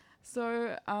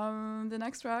 So the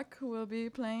next track we'll be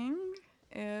playing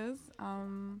is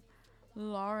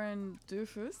Lauren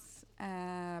Dufus.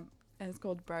 And it's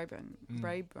called Brayburn.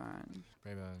 Brayburn,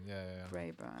 yeah.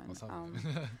 Brayburn. Or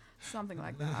Something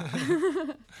like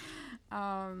that.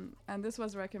 And this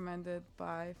was recommended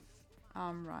by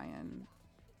Ryan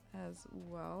as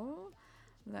well.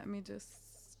 Let me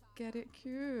just get it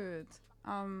queued.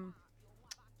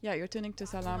 Yeah, you're tuning to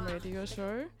Salaam radio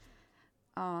show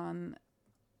on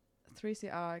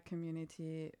 3CR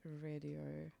Community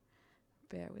Radio.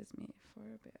 Bear with me for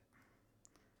a bit.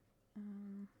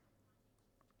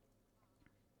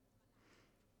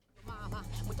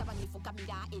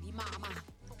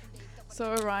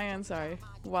 So Ryan, sorry,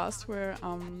 whilst we're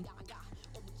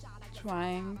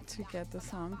trying to get the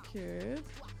song queued,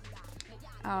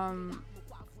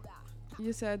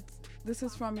 you said this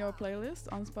is from your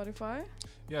playlist on Spotify?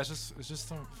 Yeah, it's just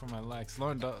from my likes.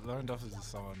 Lauren Duff is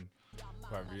someone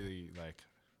who I really like.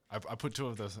 I put two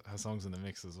of her songs in the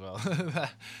mix as well.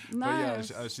 Nice. But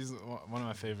yeah, she's one of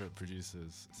my favorite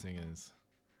producers, singers.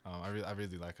 I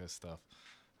really like her stuff.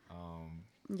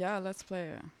 Yeah, let's play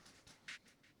it.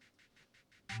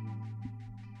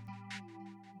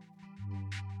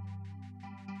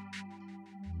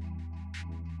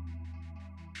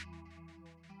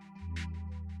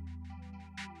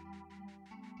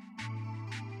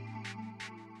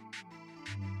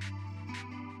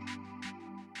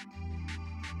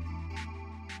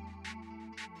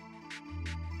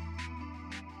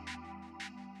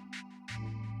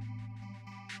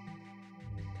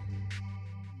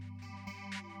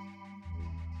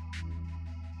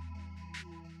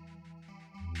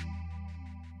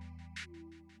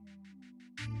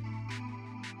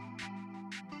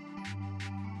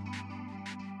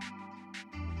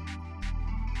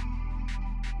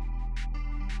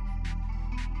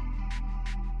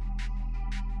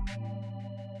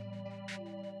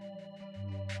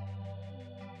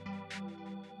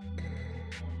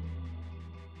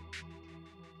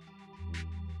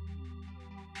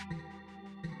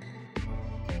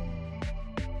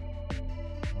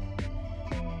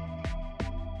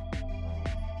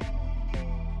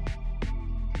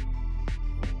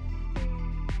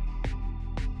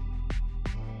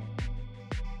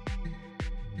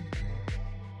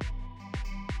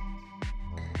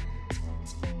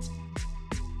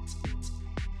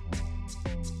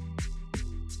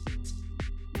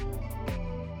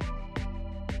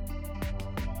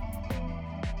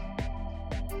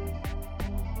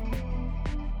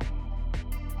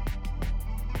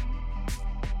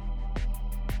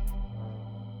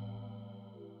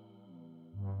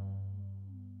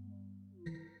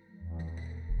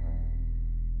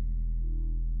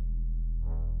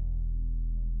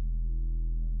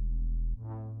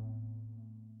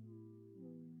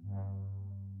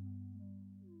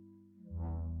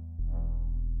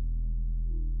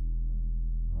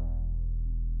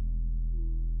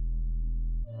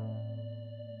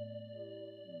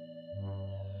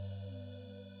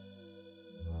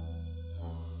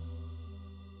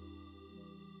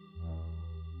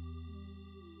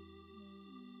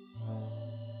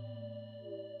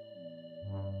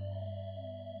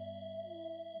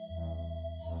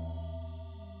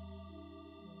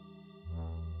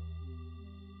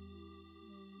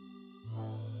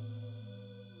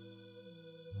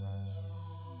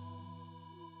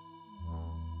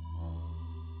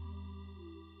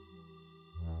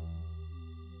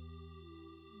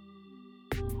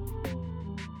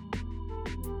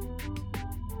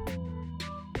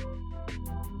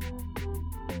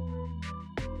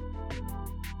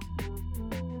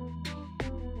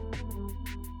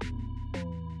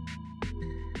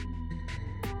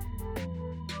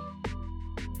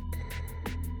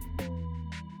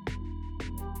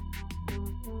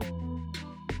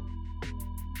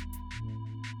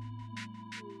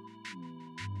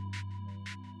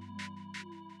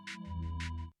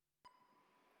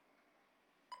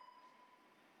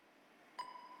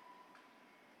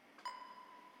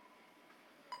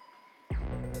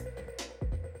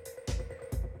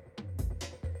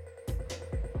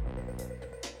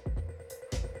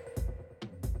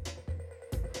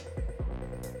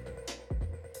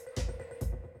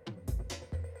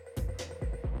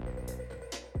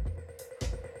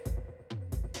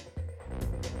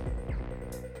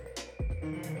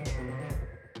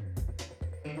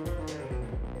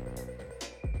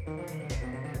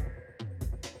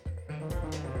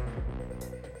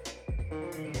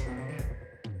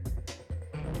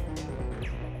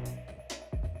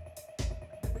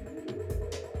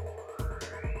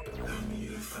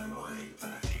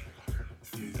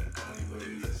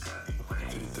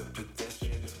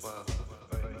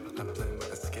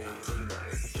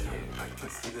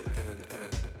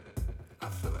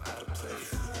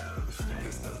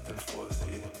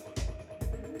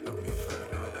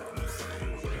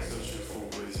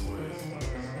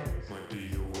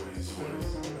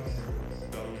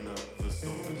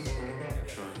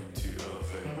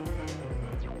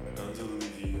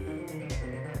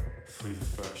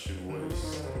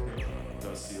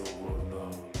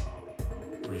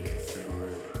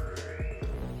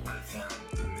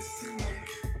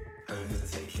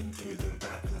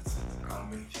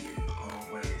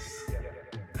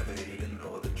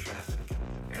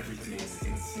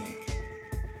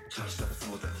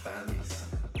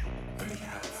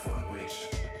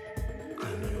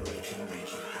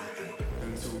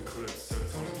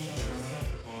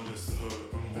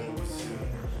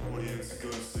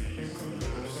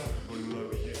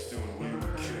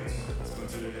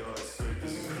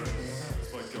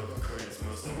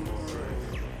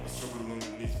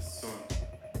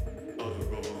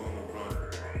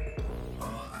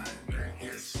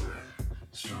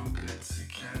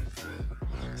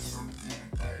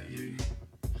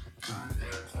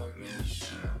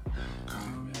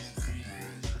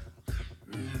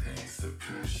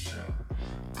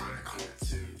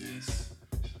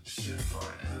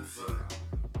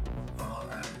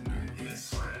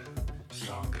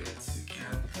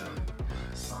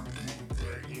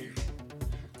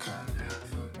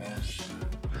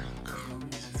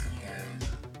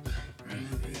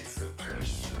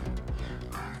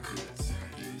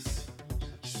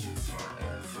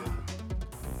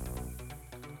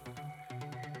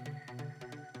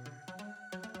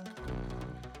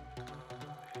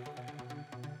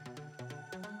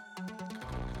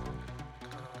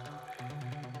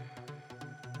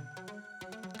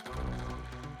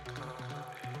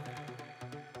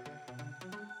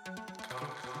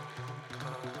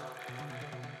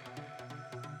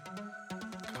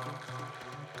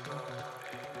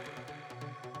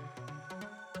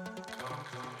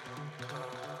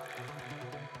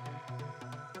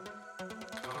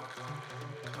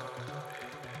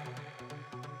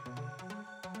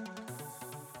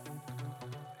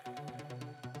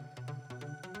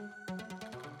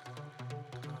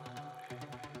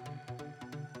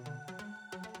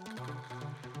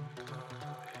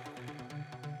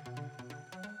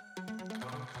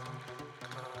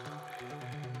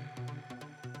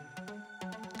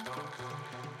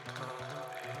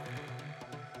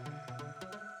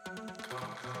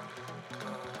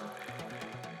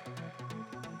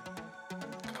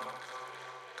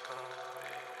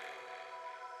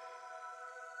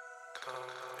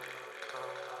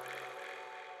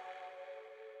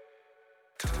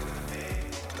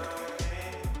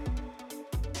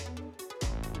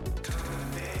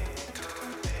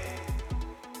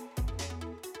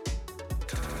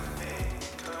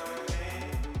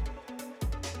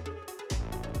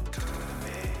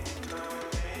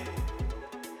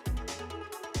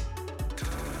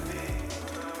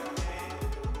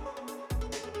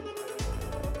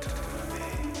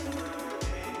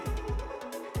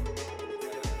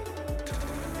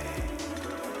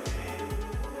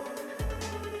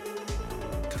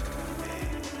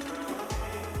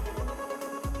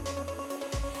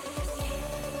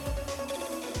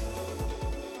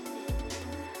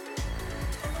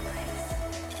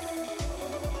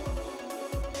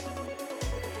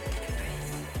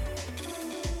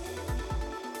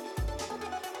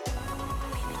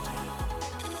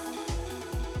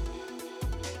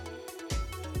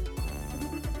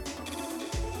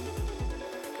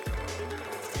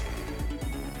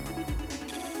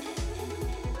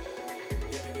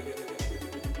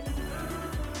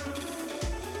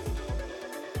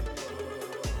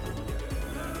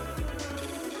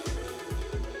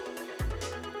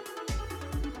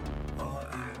 All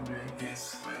I know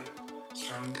is we're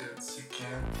stronger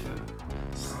together.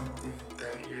 Something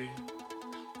that you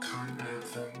can't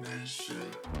ever measure.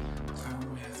 Come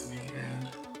with me and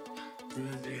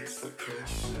release the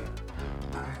pressure.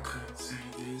 I could do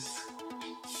this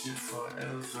shit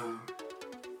forever.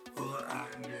 All I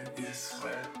know is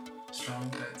we're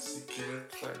stronger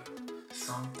together.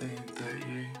 Something that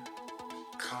you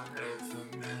can't ever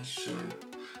measure.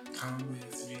 Come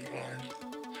with me and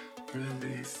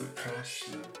release the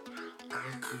pressure.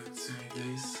 I could do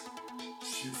this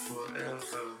shit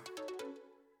forever.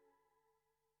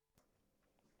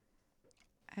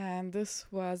 And this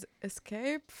was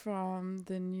Escape from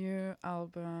the new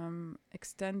album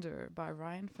Extender by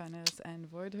Ryan Fennis and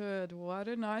Voidhood. What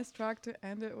a nice track to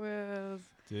end it with.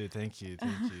 Dude, thank you.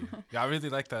 Yeah, I really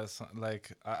like that song.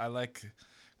 Like, I like,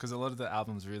 because a lot of the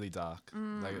album's really dark.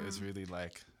 Like, it's really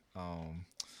like,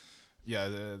 yeah,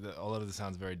 a lot of the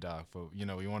sound's very dark. But, you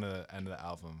know, we want to end the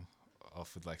album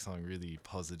off with like something really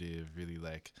positive, really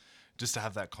like, just to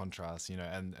have that contrast, you know,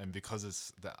 and because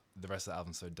it's the rest of the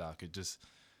album's so dark, it just,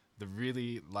 the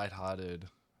really lighthearted,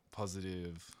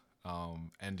 positive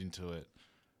ending to it,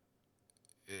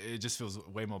 it just feels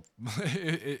way more,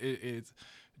 it's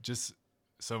just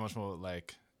so much more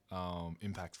like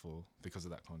impactful because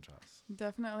of that contrast.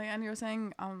 Definitely. And you're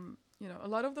saying, you know, a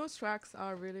lot of those tracks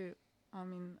are really, I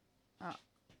mean,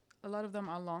 a lot of them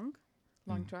are long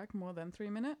track, more than 3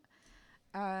 minutes.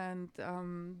 And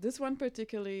this one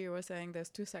particularly, you were saying there's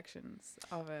 2 sections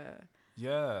of it.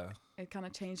 Yeah. It kind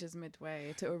of changes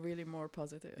midway to a really more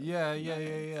positive. Yeah.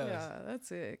 Yeah, that's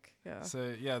sick. Yeah.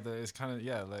 So yeah, it's kind of,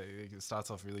 yeah, like it starts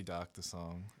off really dark, the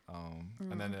song,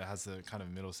 and then it has the kind of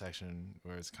middle section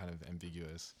where it's kind of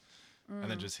ambiguous, and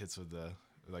then just hits with the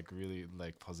like really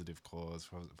like positive chords,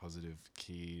 positive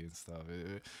key and stuff.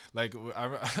 Like I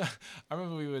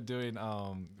remember we were doing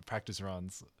practice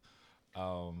runs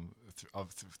of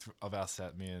our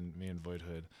set, me and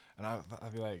Voidhood, and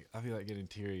I'd be like getting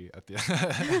teary at the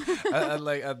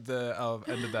at the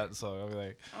end of that song. I'll be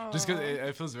like, just because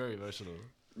it feels very emotional.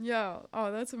 Yeah.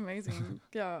 Oh, that's amazing.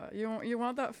 Yeah. You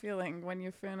want that feeling when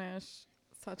you finish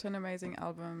such an amazing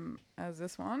album as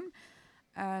this one.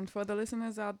 And for the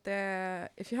listeners out there,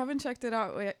 if you haven't checked it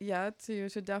out yet, you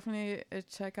should definitely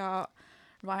check out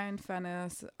Ryan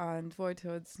Fennis and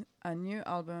Voidhood's new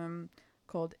album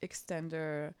called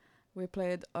Extender. We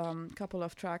played a couple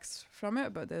of tracks from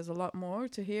it, but there's a lot more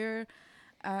to hear.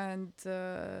 And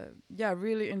yeah,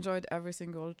 really enjoyed every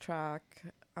single track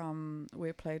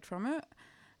we played from it.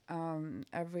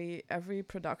 Every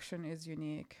production is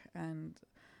unique and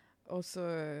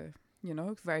also, you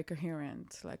know, very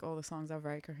coherent. Like all the songs are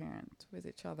very coherent with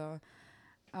each other.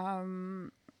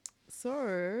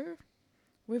 So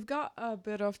we've got a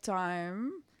bit of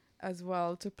time as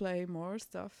well to play more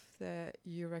stuff that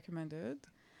you recommended.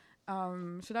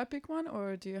 Should I pick one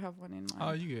or do you have one in mind?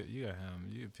 Oh, you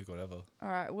can pick whatever. All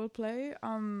right, we'll play.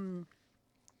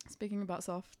 Speaking about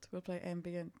soft, we'll play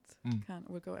ambient.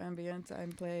 We'll go ambient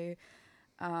and play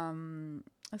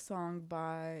a song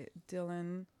by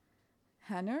Dylan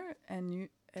Hanner, and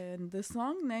the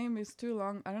song name is too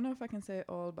long. I don't know if I can say it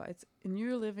all, but it's "A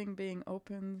New Living Being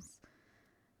Opens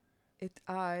Its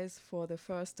Eyes for the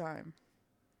First Time."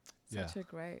 Such a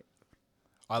great.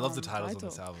 I love the titles of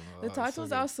this album. The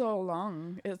titles are so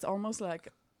long. It's almost like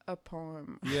a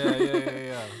poem.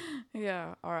 Yeah.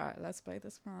 Yeah. All right, let's play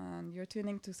this one. You're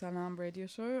tuning to Salaam Radio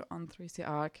Show on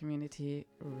 3CR Community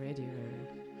Radio.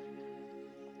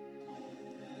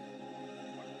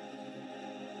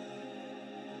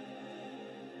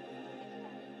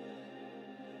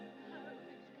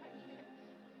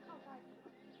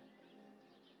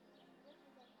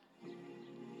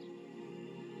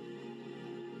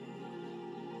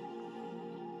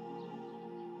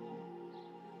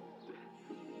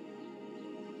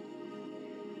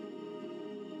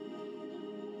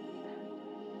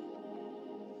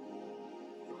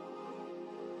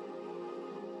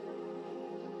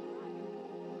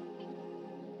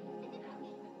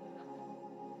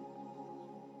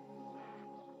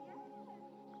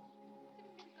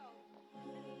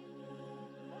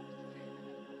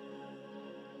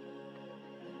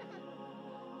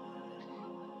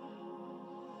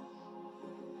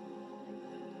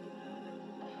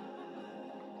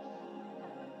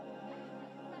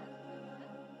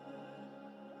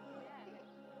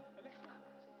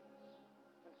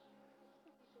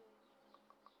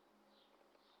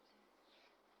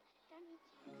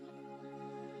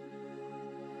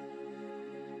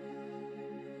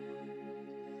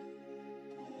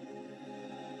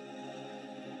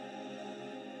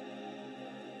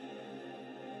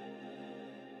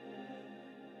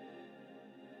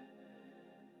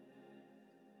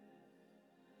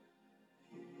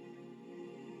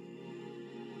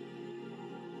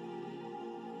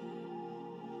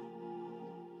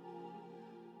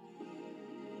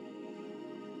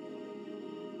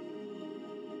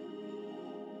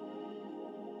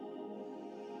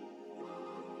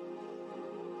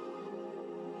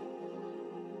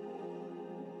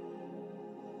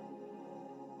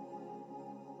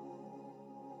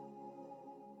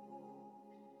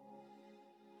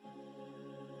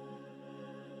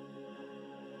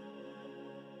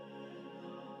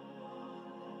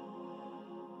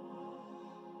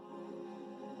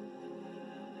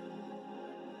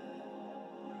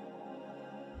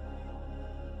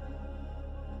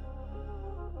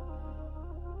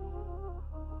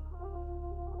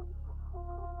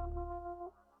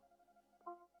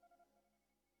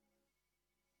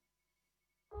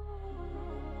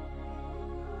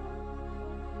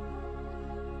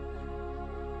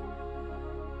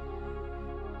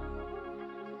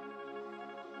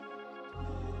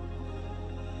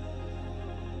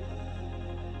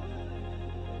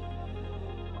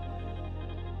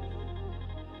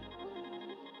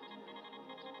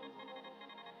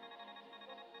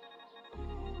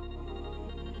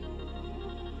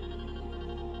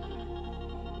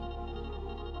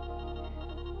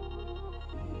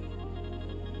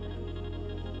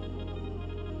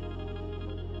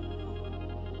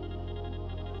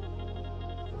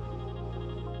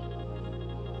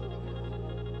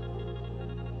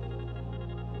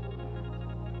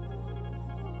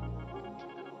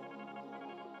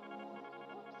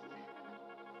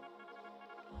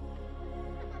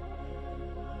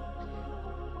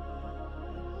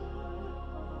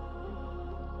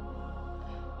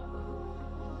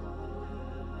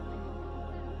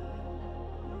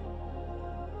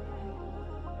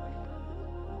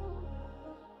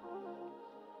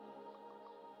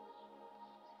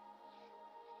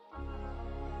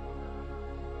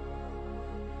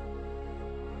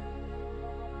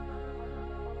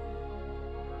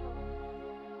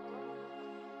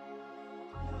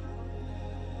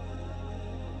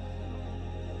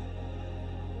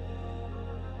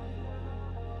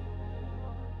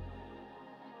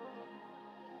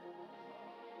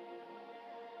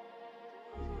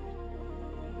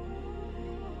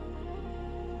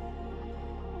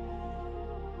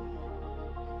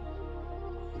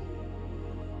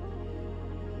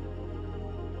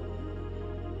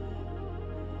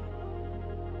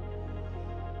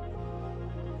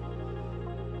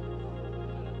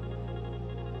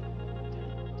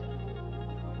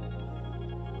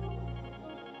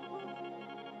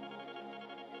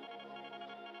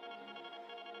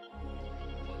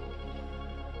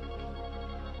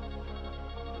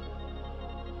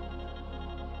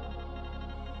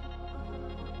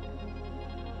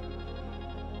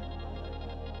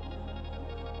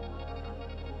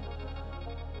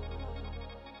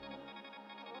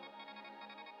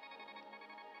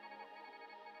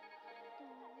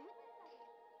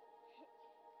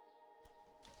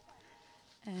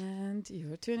 And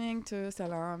you're tuning to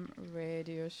Salaam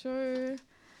radio show.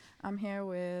 I'm here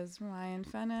with Ryan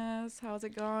Fennis. How's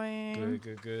it going?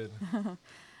 Good.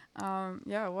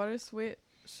 Yeah, what a sweet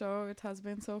show it has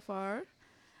been so far.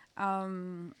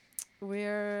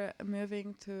 We're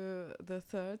moving to the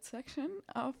third section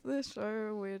of the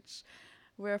show, which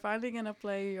we're finally gonna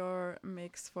play your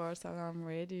mix for Salaam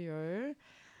Radio.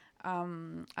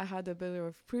 I had a bit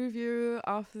of preview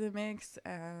of the mix,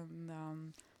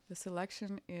 and the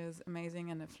selection is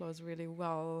amazing and it flows really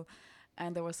well.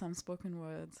 And there were some spoken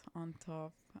words on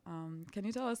top. Can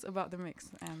you tell us about the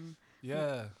mix and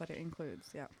what it includes?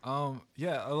 Yeah.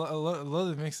 A lot of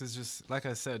the mix is just, like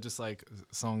I said, just like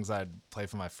songs I'd play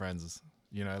for my friends.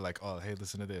 You know, like, oh, hey,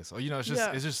 listen to this, or it's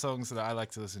just songs that I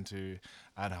like to listen to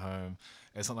at home.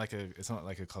 It's not like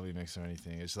a clubby mix or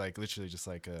anything. It's like literally just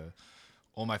like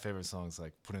all my favorite songs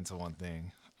like put into one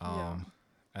thing.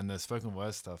 And the spoken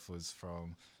word stuff was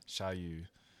from Sha Yu,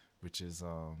 which is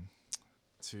so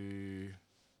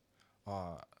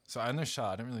I know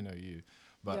Sha, I don't really know you,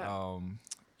 but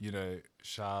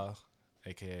Sha,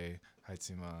 aka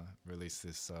Haitsima, released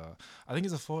this I think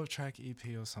it's a 4-track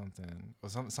EP or something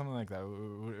like that.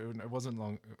 It wasn't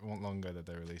long ago that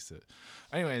they released it.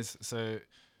 Anyways, so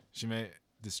she made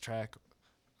this track,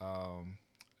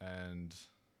 and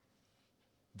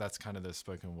that's kind of the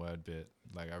spoken word bit.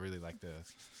 Like I really like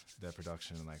their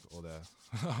production and like all their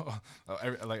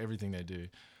like everything they do.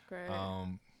 Great.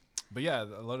 But yeah,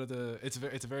 a lot of it's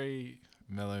a very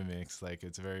mellow mix. Like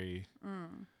it's very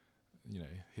you know,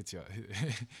 hits your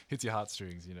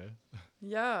heartstrings, you know.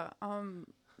 Yeah,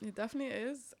 it definitely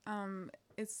is.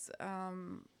 It's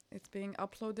being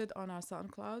uploaded on our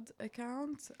SoundCloud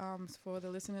account. For the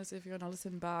listeners, if you want to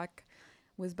listen back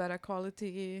with better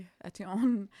quality at your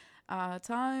own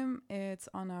time, it's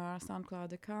on our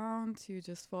SoundCloud account. You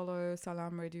just follow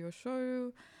Salaam Radio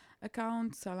Show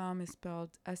account. Salaam is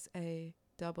spelled SALAAM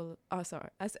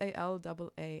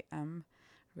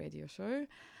Radio Show.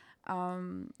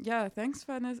 Yeah, thanks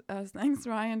Fennis, thanks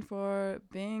Ryan for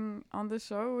being on the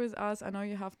show with us. I know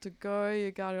you have to go.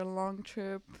 You got a long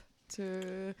trip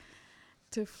to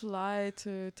fly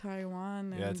to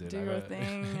Taiwan and do your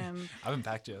thing. And I haven't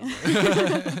packed yet.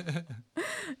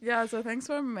 yeah, so thanks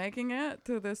for making it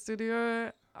to the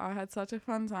studio. I had such a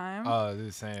fun time. Oh,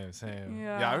 same.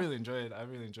 Yeah, I really enjoyed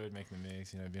making the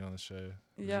mix. You know, being on the show.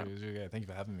 It was really good. Thank you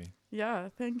for having me. Yeah,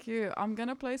 thank you. I'm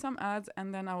gonna play some ads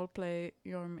and then I will play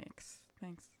your mix.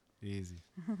 Thanks. Easy.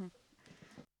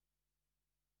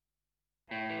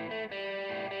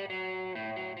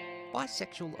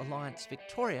 Bisexual Alliance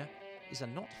Victoria is a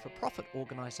not-for-profit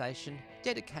organisation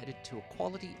dedicated to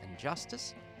equality and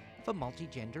justice for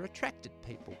multigender attracted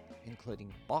people,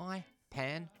 including bi,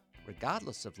 pan,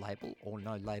 regardless of label or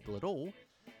no label at all,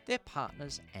 their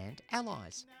partners and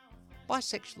allies.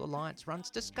 Bisexual Alliance runs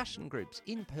discussion groups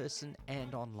in person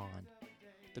and online.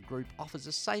 The group offers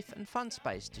a safe and fun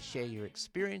space to share your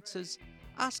experiences,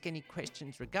 ask any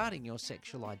questions regarding your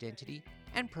sexual identity,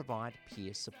 and provide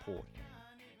peer support.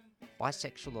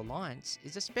 Bisexual Alliance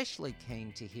is especially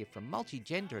keen to hear from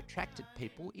multigender attracted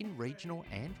people in regional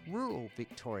and rural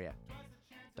Victoria.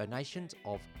 Donations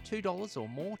of $2 or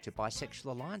more to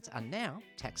Bisexual Alliance are now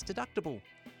tax deductible.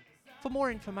 For more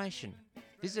information,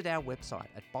 visit our website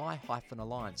at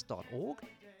bi-alliance.org,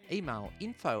 email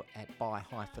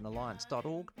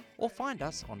info@bi-alliance.org, or find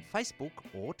us on Facebook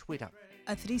or Twitter.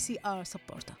 A 3CR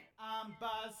supporter.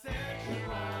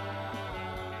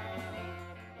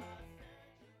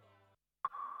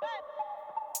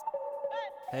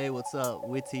 Hey, what's up?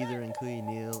 We're Teether and Kui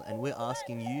Neil, and we're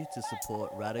asking you to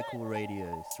support Radical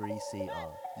Radio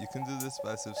 3CR. You can do this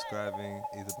by subscribing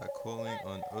either by calling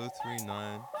on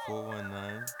 039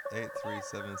 419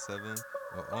 8377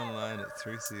 or online at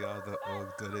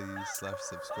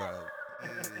 3cr.org.au/subscribe. Hey.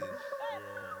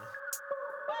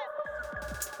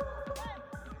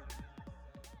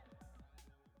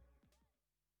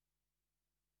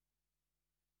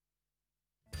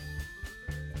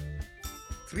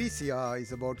 3CR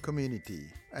is about community,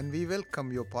 and we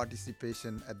welcome your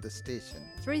participation at the station.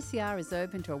 3CR is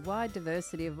open to a wide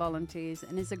diversity of volunteers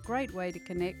and is a great way to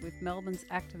connect with Melbourne's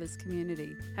activist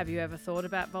community. Have you ever thought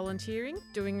about volunteering,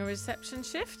 doing a reception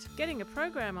shift, getting a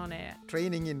program on air,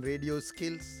 training in radio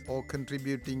skills, or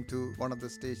contributing to one of the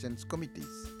station's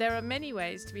committees? There are many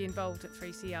ways to be involved at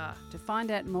 3CR. To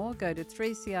find out more, go to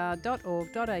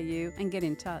 3cr.org.au and get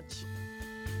in touch.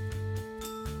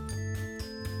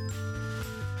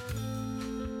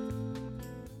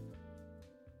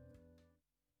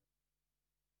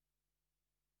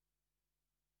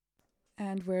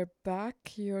 And we're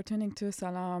back. You're tuning to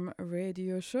Salaam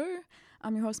Radio Show.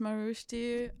 I'm your host,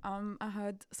 Marushti. I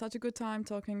had such a good time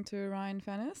talking to Ryan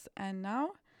Fennis, and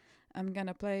now I'm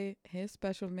gonna play his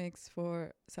special mix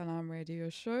for Salaam Radio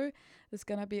Show. It's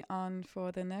gonna be on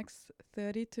for the next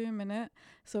 32 minutes,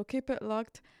 so keep it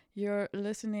locked. You're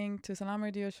listening to Salaam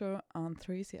Radio Show on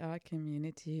 3CR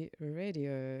Community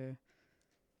Radio.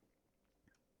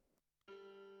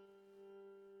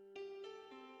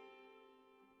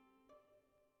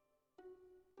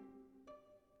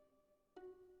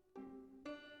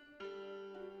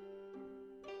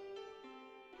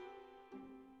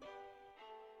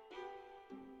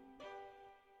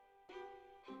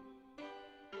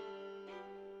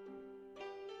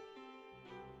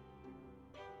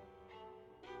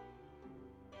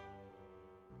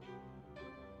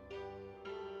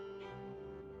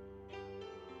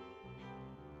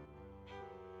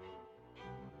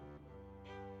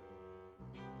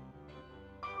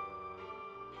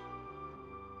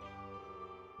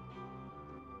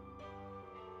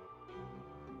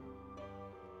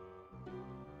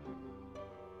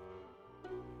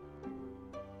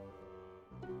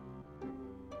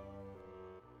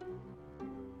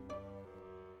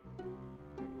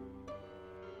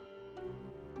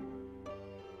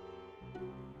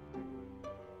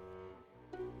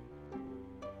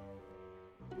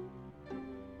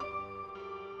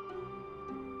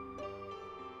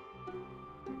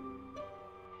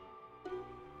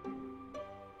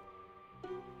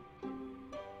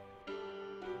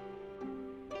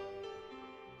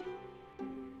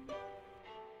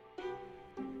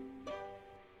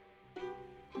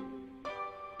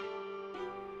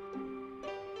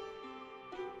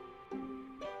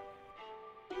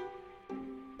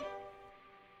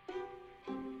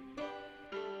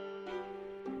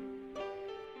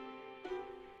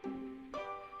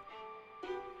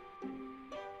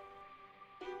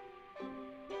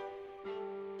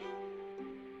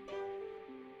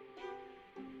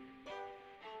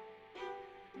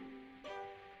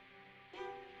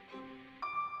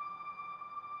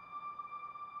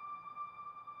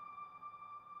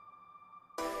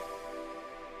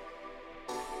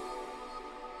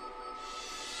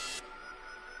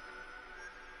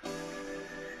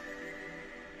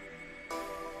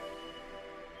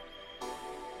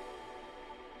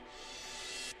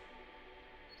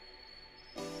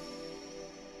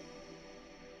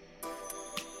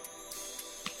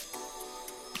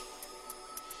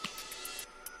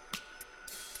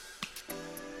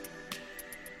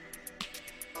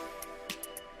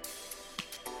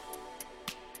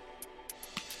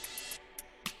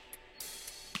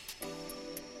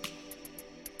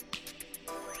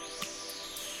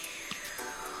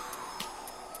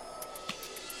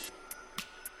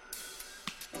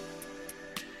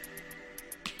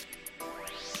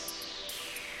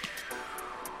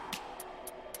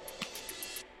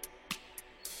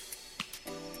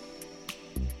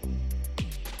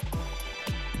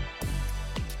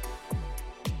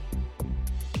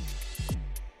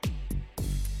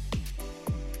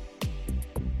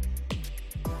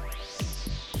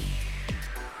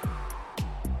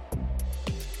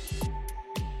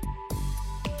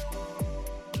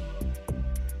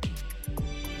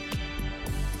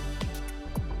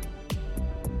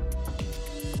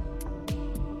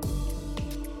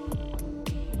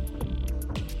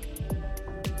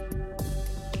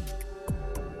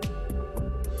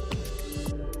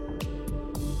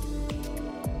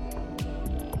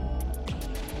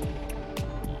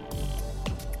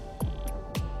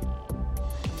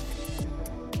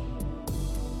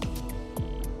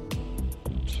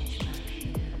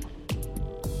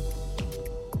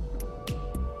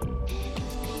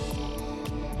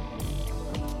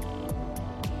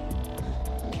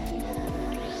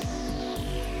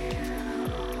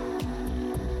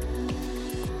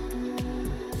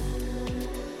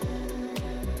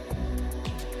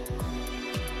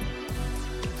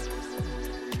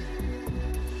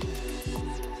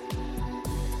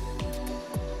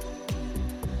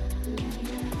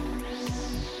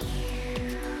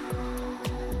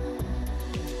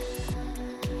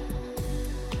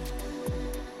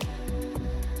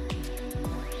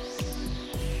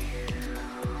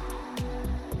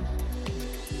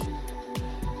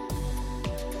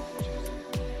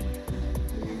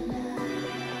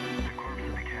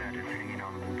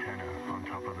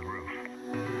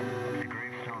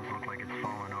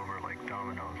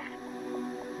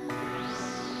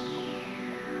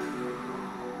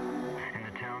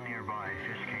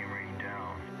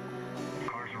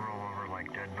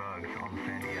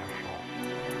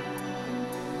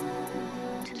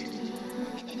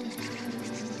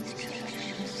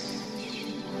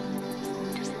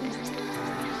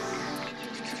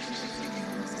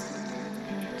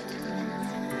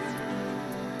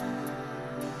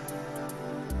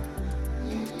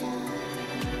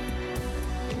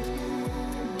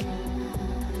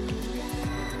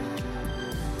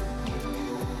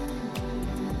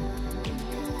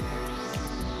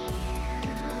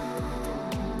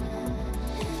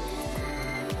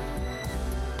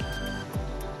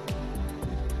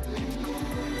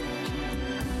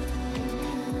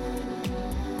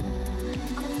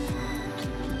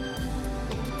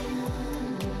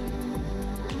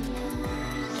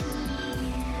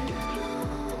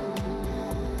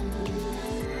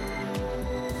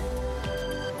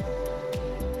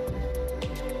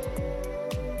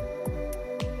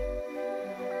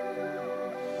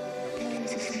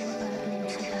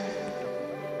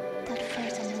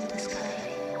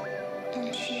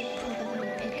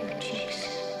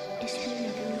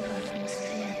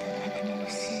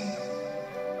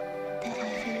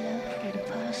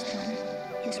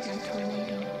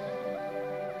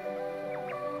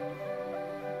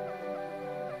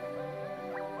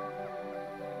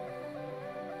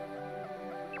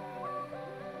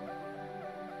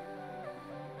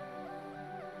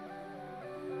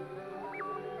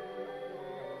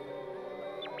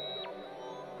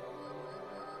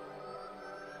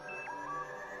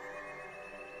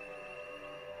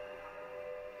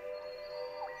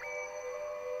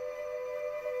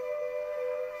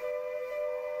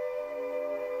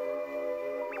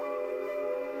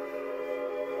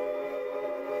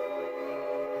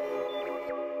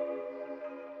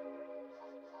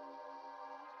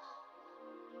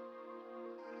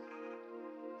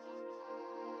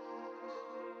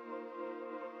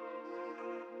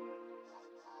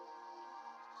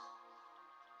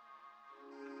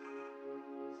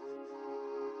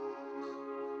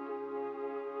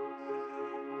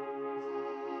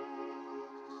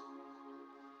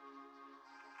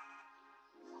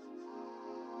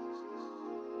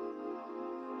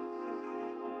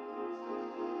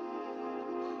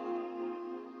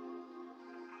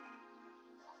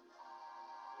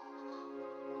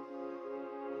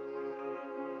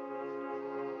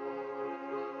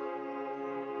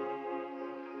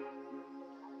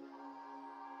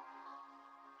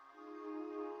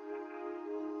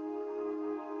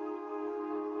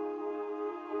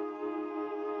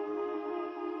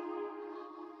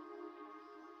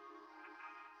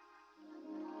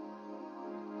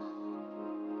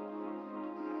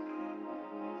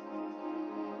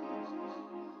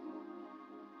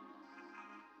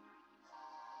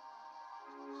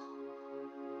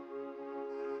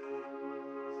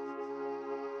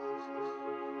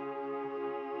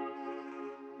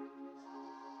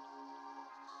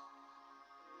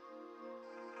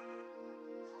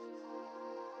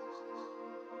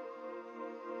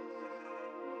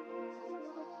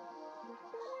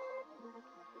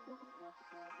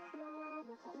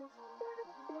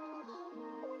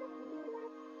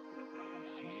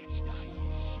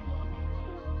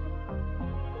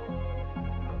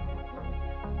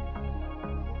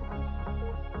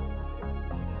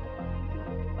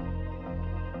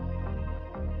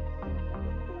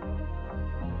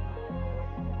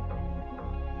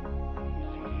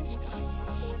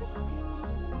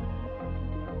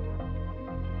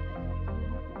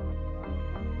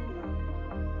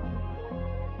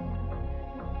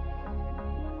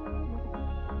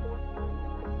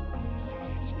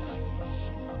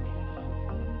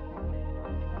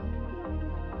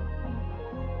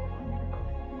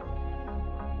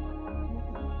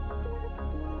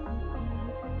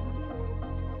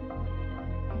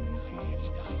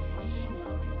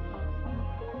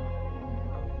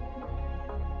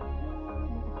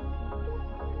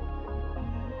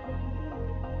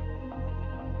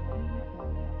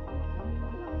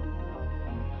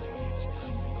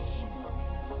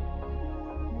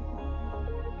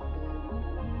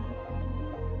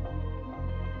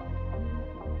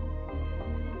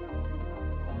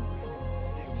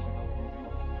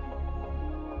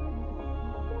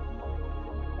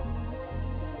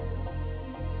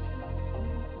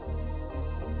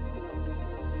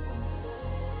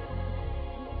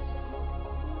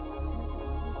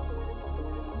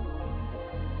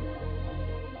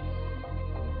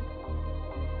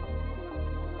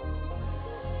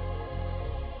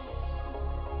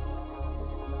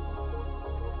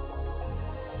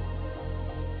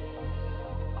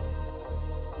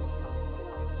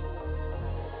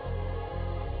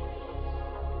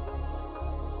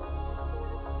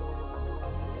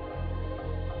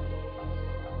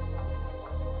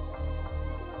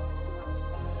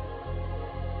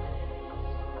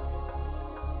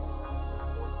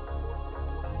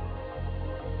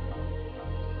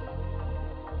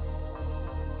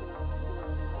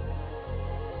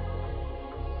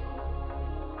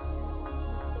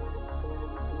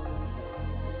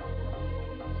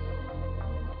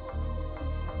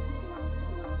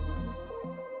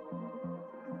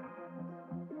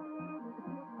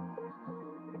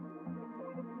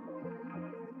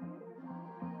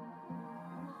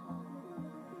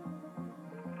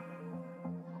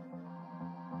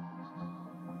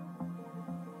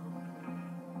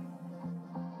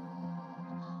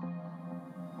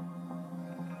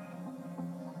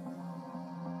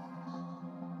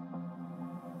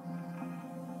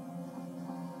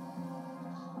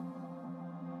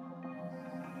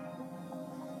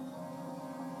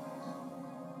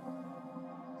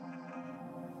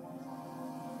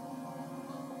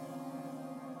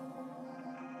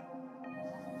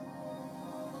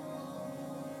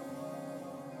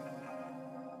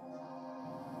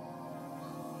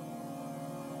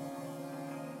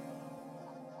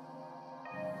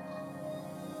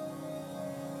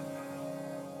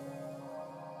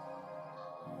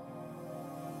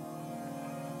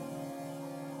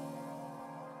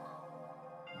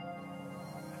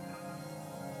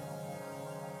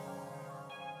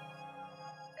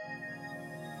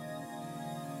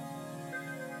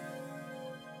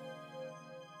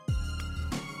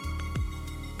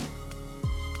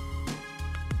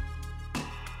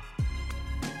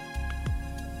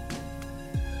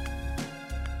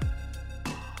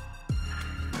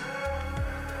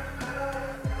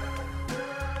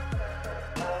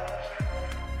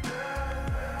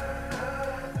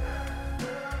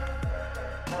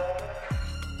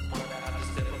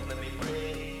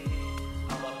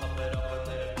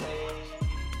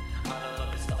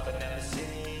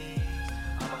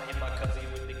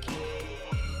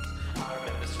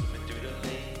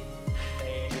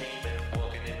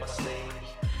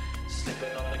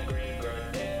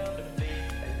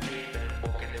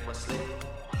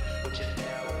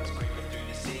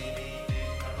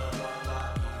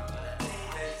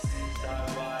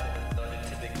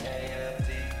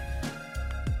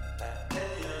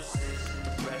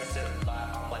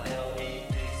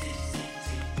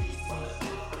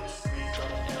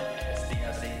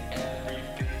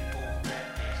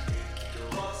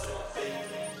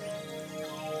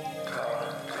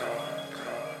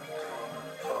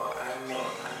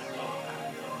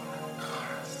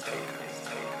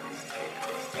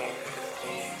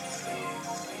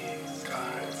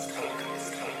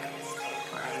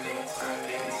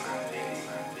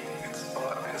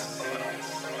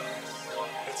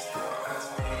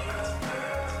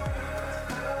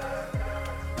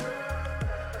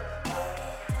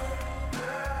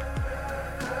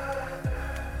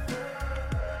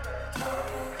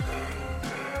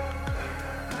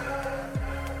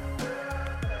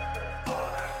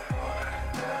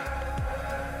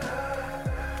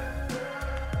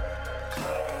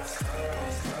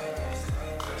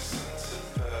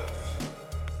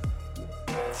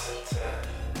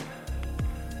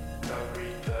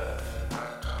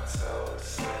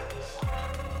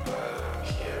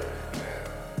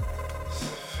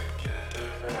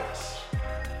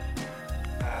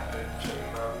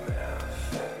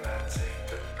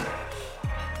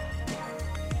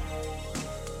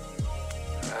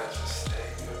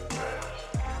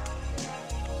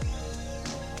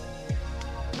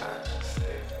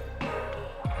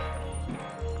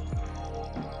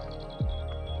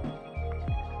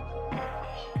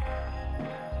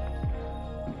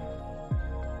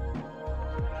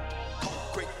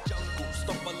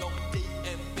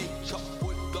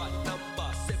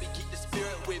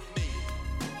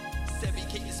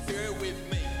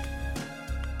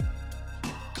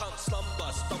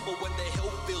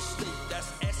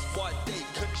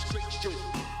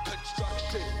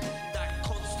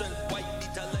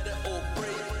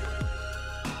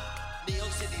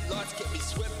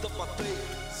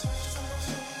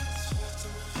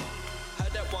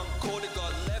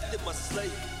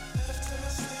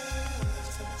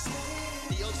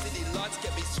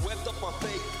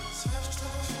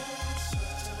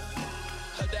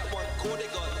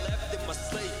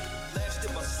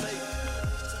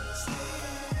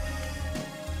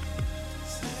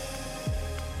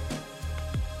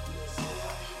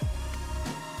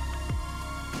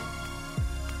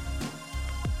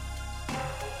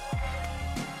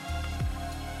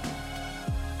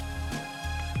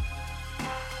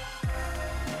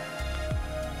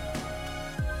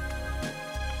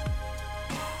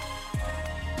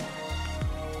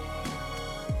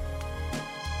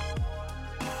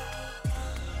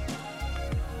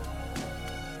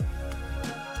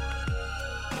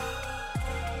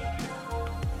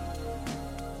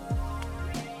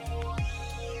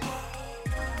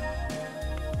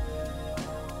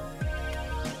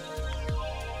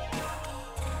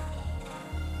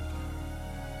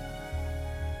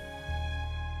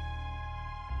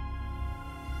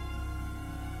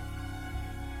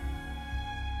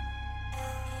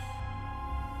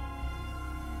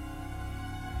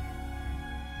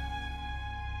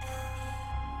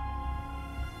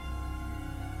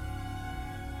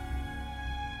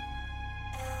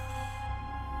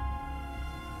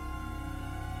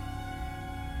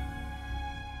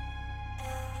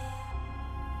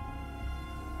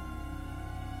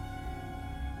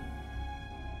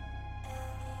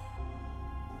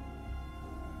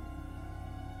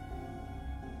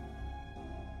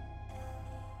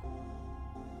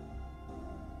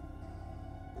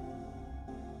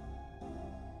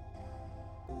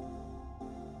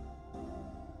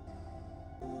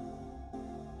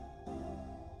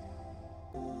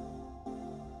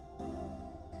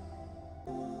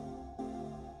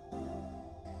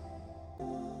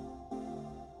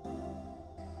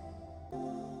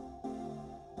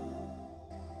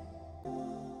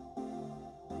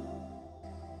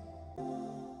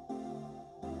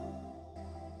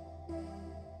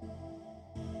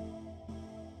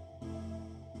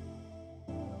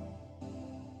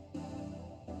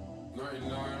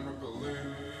 99 a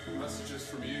balloon. Messages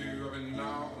from you, I've been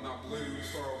out on that blue,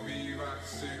 so I'll be back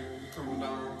soon. Come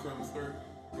down, come through.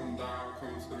 Come down,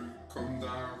 come through. Come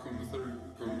down, come through.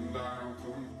 Come down,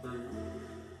 come through.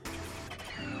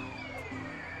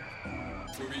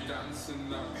 We'll be dancing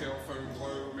that pale foam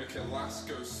glow, make it last,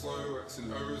 go slow. X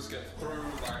and O's get thrown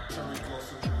like cherry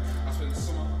blossom. I spend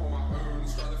summer on my own,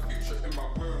 strike the future in my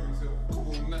bones.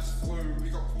 Couple nests flown,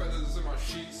 you got feathers in my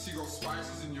sheets, you got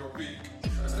spices in your beak.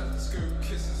 A stethoscope,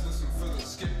 kisses, listen for the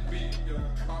skip beat. Yeah.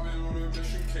 I've been on a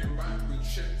mission, came back with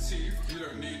chipped teeth. You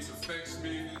don't need to fix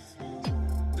me.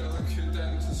 Delicate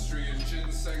dentistry and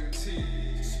ginseng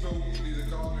tea. Spill me the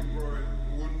garden growing.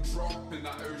 One drop in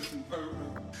that ocean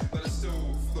potent. Let it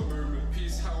still for the moment.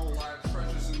 Peace howl like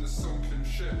treasures in the sunken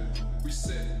ship. We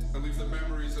sit and leave the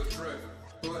memories adrift.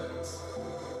 Blitz.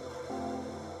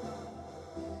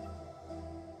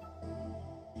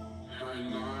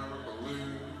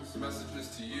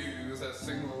 Messages to you, is that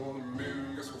signal on the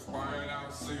moon? Guess we'll find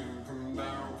out soon. Come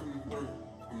down, come through.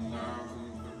 Come down,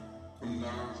 come through. Come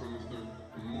down, come through.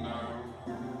 Come down,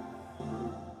 come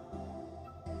through.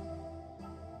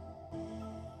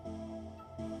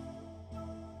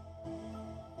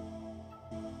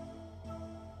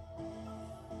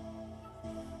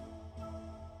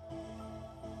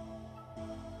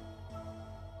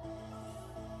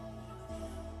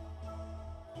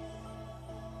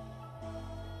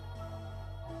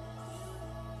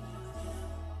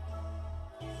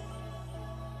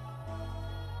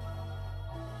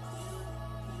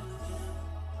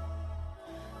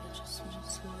 I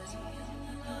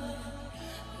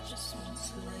just want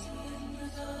to lay in the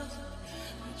dark.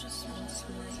 I just want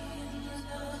to lay in the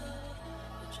dark.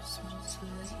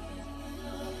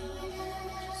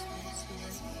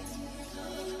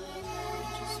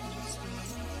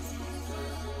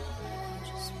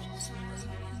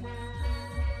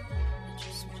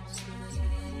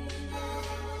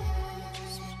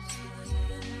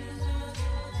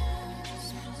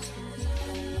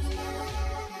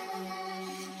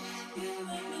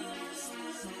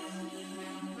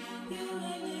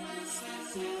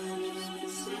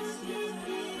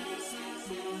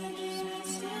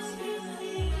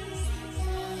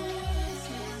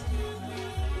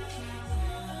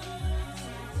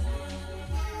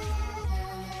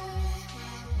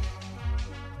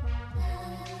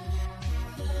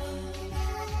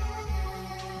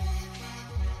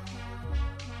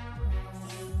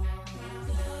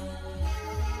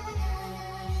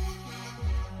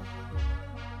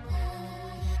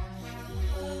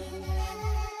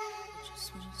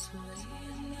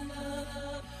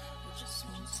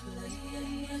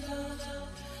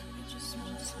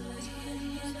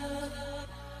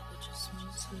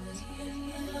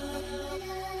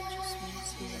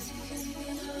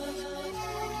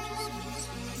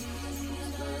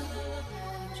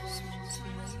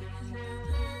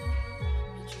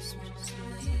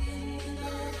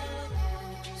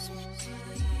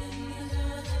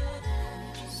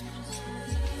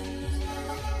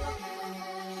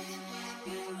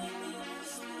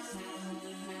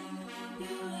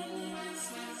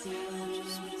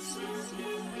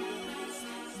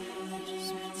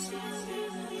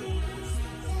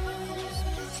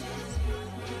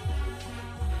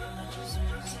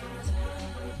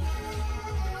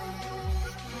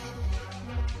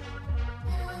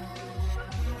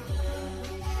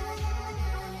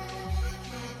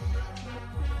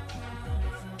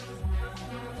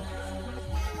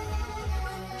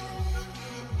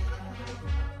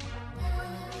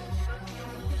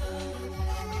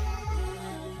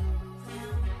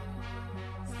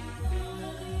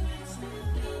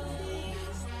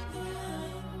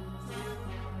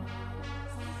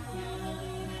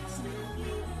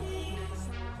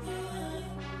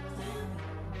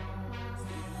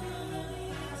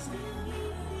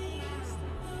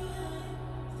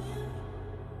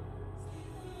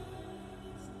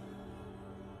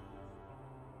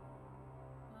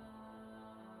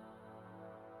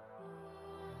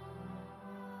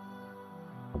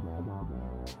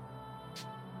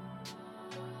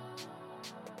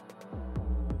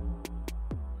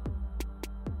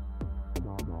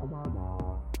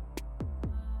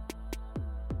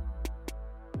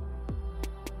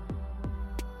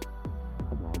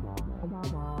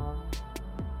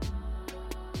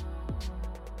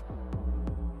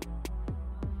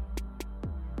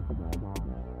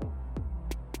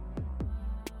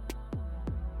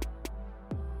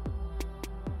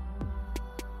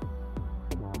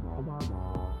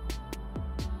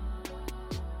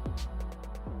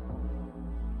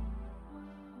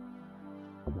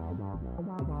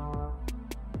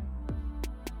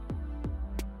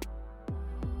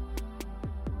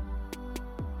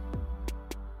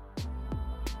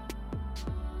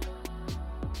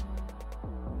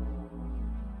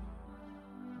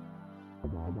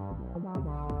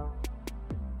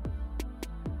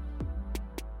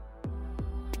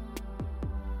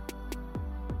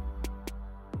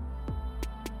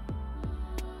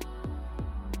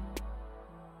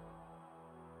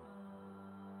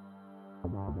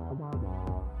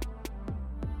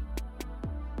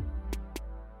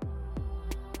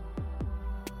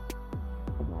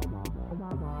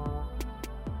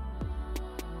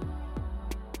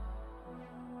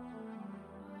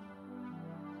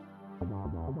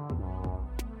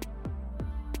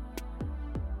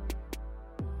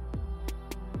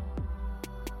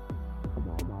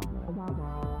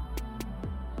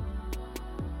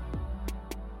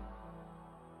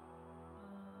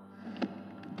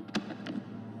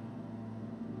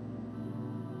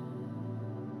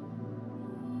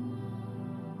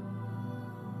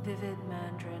 Vivid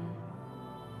mandarin,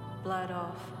 blood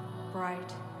off,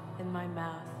 bright in my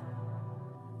mouth.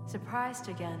 Surprised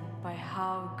again by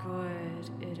how good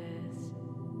it is.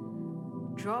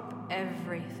 Drop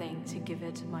everything to give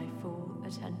it my full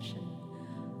attention.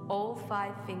 All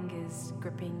 5 fingers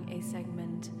gripping a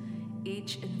segment,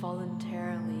 each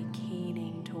involuntarily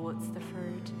keening towards the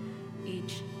fruit,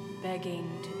 each begging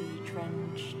to be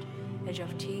drenched, edge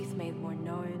of teeth made more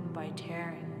known by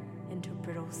tearing into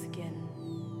brittle skin.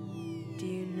 Do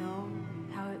you know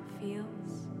how it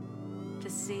feels to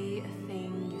see a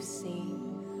thing you've seen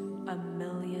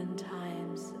 1,000,000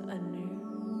 times anew?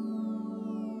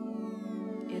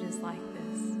 It is like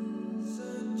this.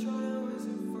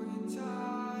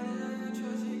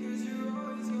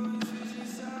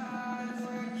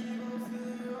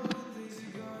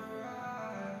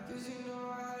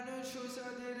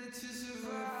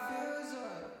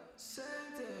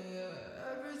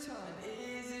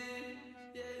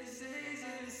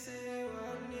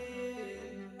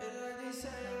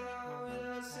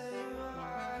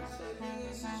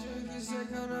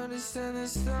 Understand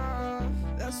this stuff.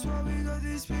 That's why we got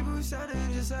these people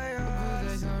sounding just like us, but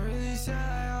they can't really say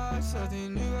us.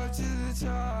 Something new up to the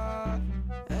top.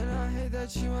 And I hate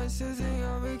that she wants to think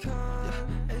I'm a con.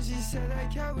 And she said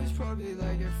that cat was probably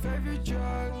like her favorite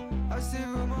drug. I stick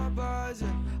with my buds,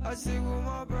 I stick with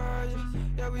my birds.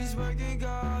 Yeah, we smoking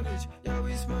garbage, yeah,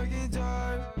 we smoking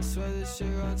dark. I swear this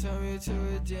shit gon' turn me to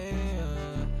a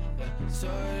demon.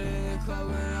 Started in the club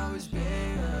when I was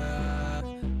being.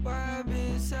 Why I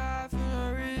been sad for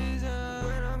no reason?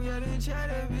 When I'm getting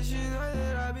chatted, bitch, you know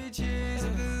that I be cheesing.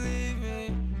 And believe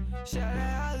me,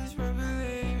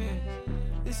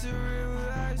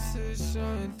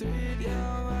 showing 3D.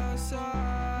 Yeah, I'm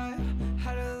outside.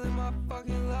 Had to live my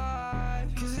fucking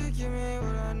life. Cause it give me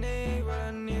what I need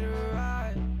to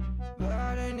ride. But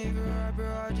I didn't even rap, bro,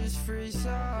 I just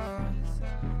freestyle.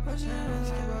 Watching this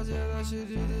keep out there, that should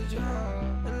do the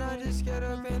job. And I just get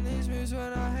up in these moods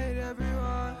when I hate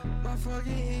everyone. My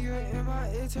fucking ego in my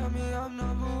ear tell me I'm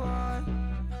number one.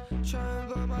 Try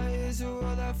and blow my ears to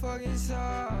all that fucking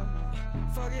stuff.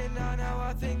 Fuck it now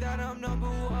I think that I'm number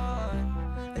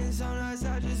one. And sometimes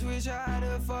I just wish I had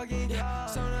a fucking job.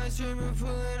 Sometimes dreaming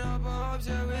pulling up on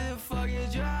upset with a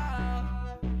fucking job.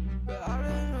 But I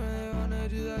didn't really wanna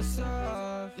do that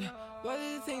stuff. But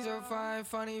these things are fine,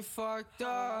 funny, fucked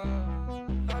up.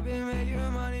 I've been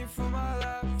making money from my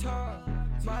laptop.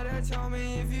 My dad told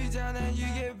me if you down then you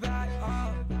get back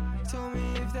up. Told me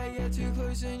if they get too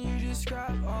close then you just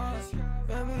scrap off.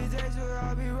 Remember the days where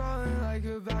I'll be rolling like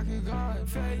a back of gun.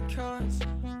 Fake cunts,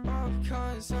 up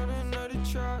cunts, I don't know the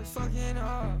trust. Fucking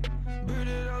up, boot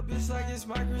it up, it's like it's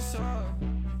Microsoft.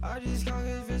 I just can't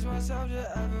convince myself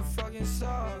to ever fucking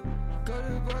stop. Go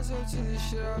to bus up to this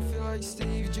shit, I feel like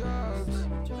Steve Jobs.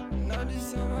 And I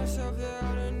just tell myself that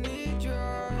I don't need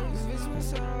drugs. Convince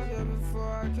myself, yeah, before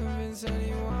I convince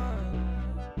anyone.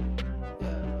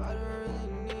 Yeah, I don't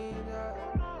really need that.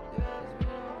 Yeah,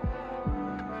 it's been a while, I've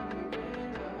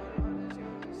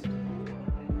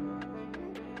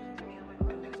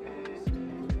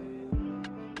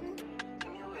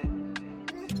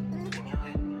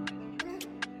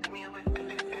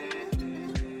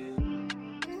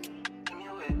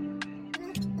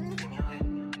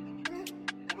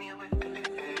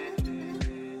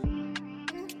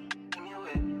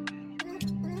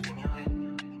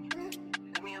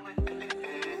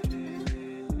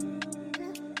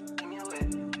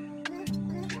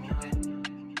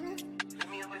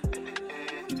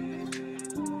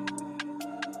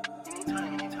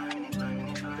been green,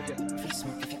 yeah, I just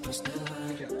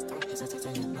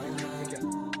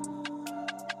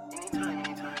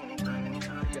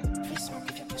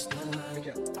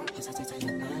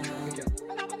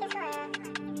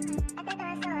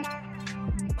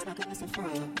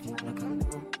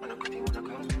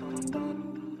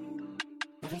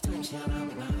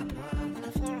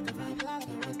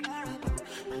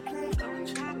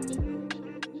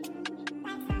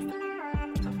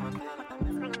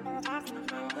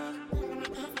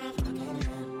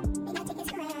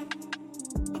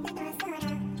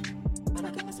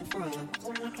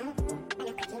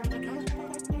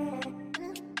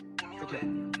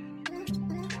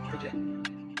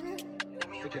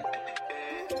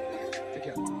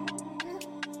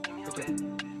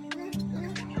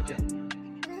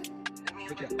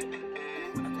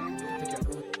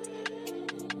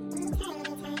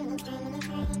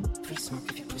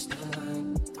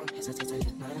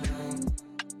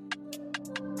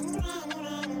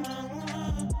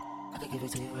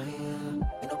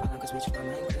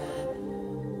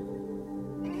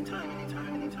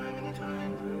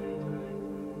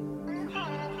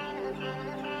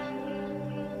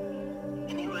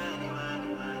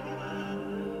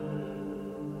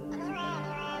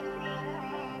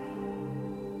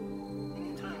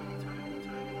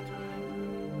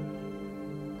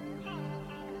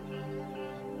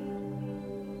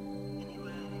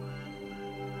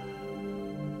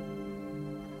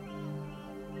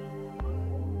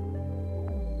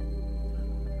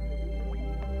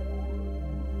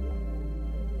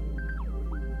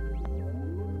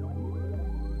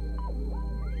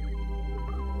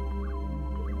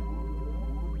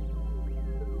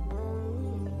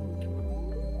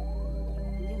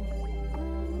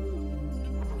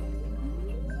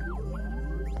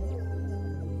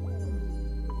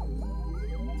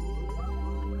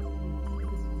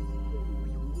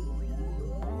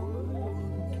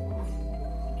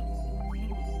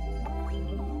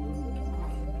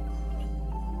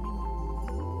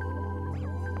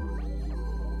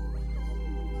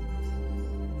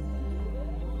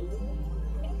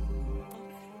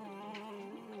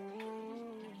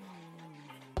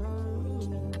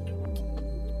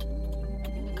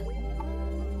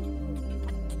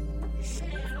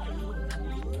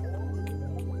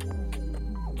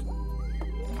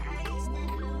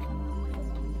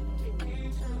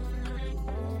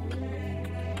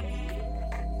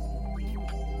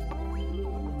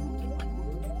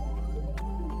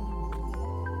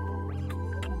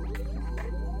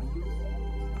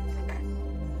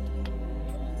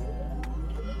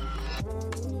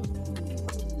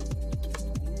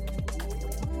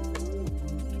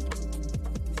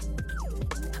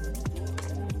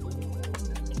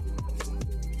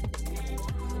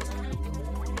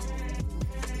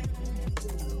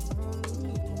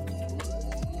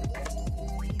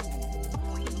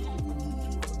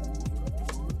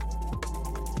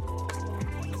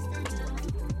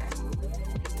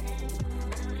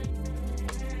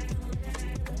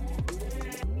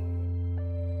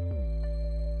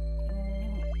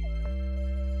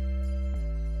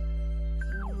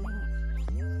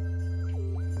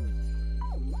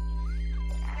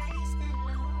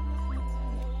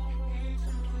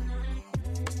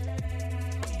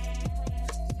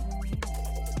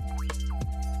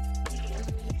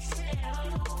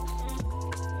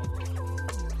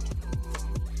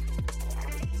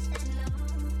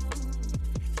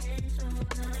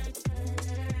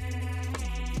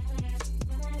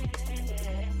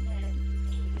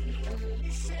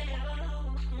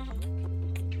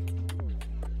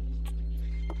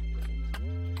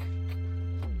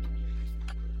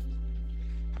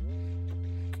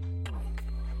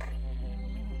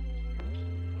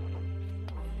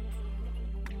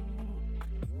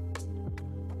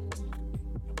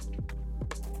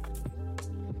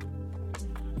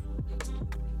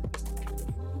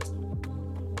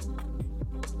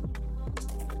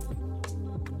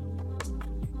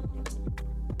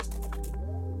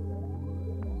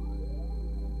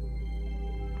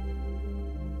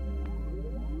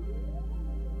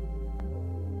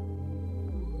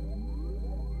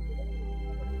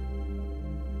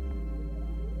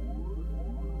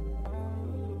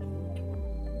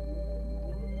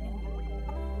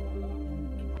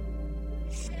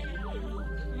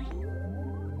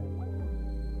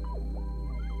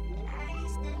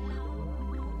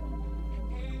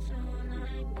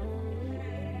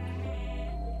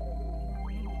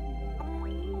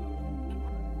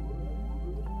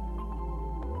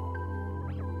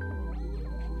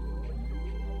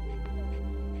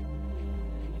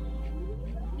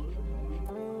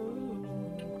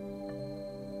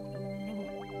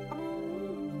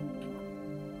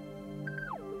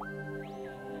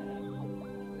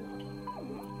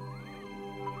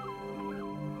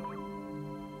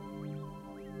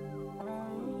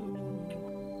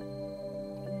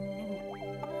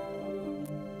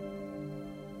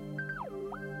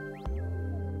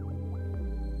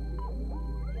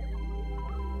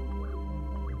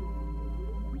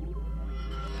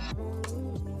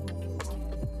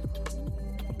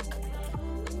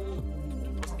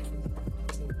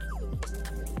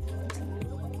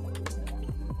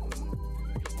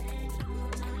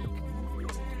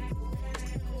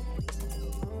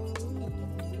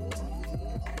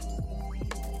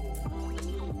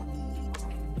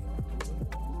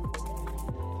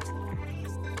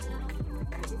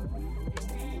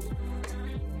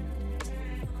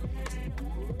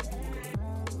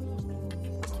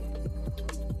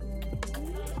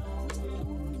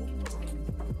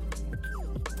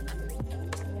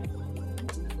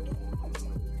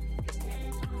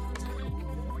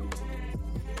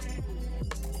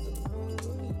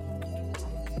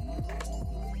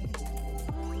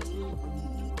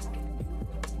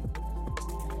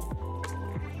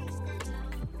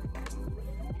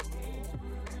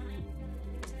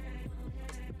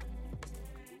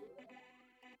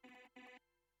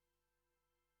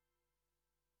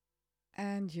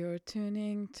and you're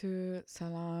tuning to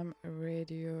Salaam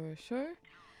Radio Show.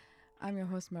 I'm your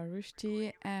host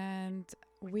Marushti, and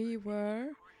we were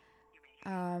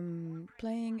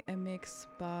playing a mix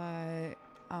by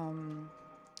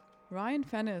Ryan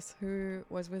Fennis, who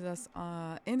was with us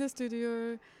in the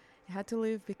studio. He had to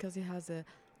leave because he has an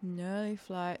early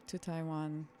flight to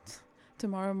Taiwan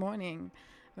tomorrow morning.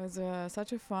 It was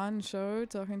such a fun show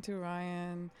talking to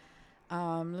Ryan,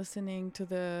 listening to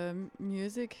the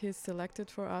music he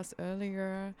selected for us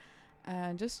earlier,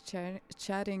 and just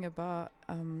chatting about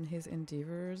his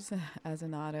endeavors as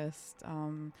an artist,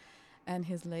 and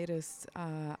his latest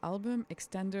album,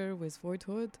 Extender with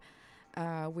Voidhood,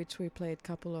 which we played a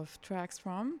couple of tracks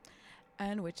from,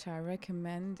 and which I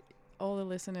recommend all the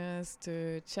listeners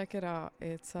to check it out.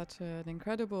 It's such an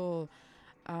incredible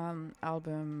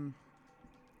album.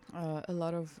 A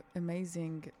lot of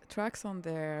amazing tracks on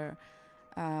there.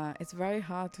 It's very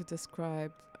hard to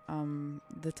describe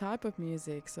the type of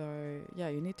music, so yeah,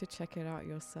 you need to check it out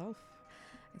yourself.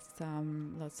 It's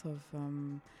lots of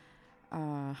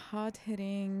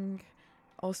hard-hitting,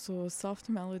 also soft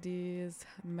melodies,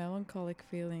 melancholic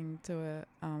feeling to it.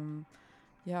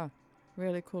 Yeah,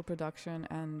 really cool production,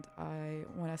 and I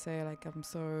want to say, like, I'm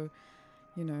so,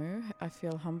 I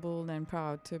feel humbled and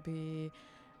proud to be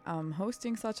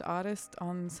hosting such artists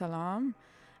on Salaam,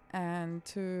 and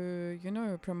to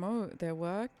promote their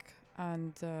work,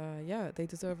 and yeah, they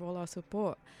deserve all our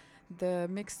support. The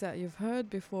mix that you've heard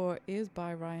before is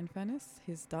by Ryan Fennis.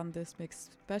 He's done this mix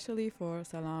specially for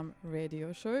Salaam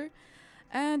Radio Show,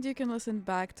 and you can listen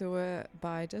back to it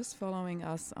by just following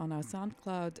us on our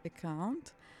SoundCloud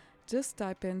account. Just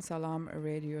type in Salaam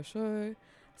Radio Show.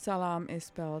 Salaam is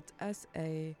spelled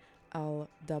Salaam.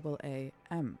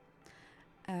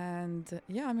 And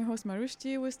yeah, I'm your host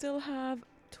Marushti. We still have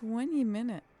 20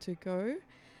 minutes to go.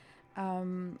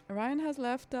 Ryan has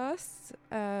left us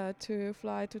to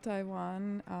fly to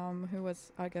Taiwan, who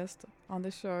was our guest on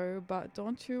the show, but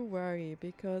don't you worry,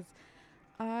 because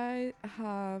I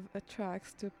have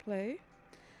tracks to play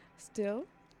still,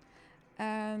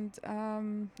 and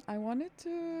I wanted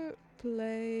to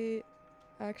play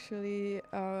actually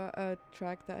a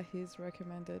track that he's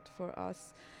recommended for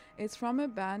us. It's from a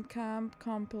Bandcamp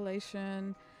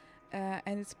compilation,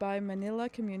 and it's by Manila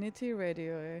Community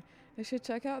Radio. You should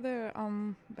check out their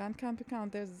Bandcamp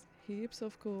account. There's heaps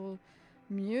of cool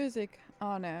music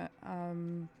on it.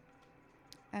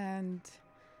 And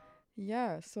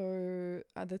yeah, so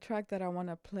the track that I want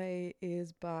to play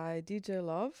is by DJ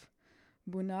Love.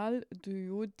 Bunal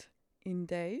Duyud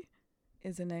Indey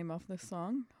is the name of the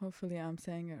song. Hopefully I'm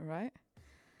saying it right.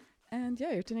 And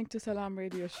yeah, you're tuning to Salaam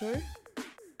Radio Show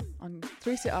on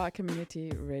 3CR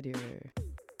Community Radio.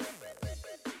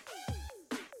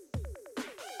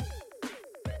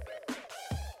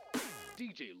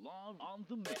 DJ Love on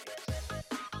the mix.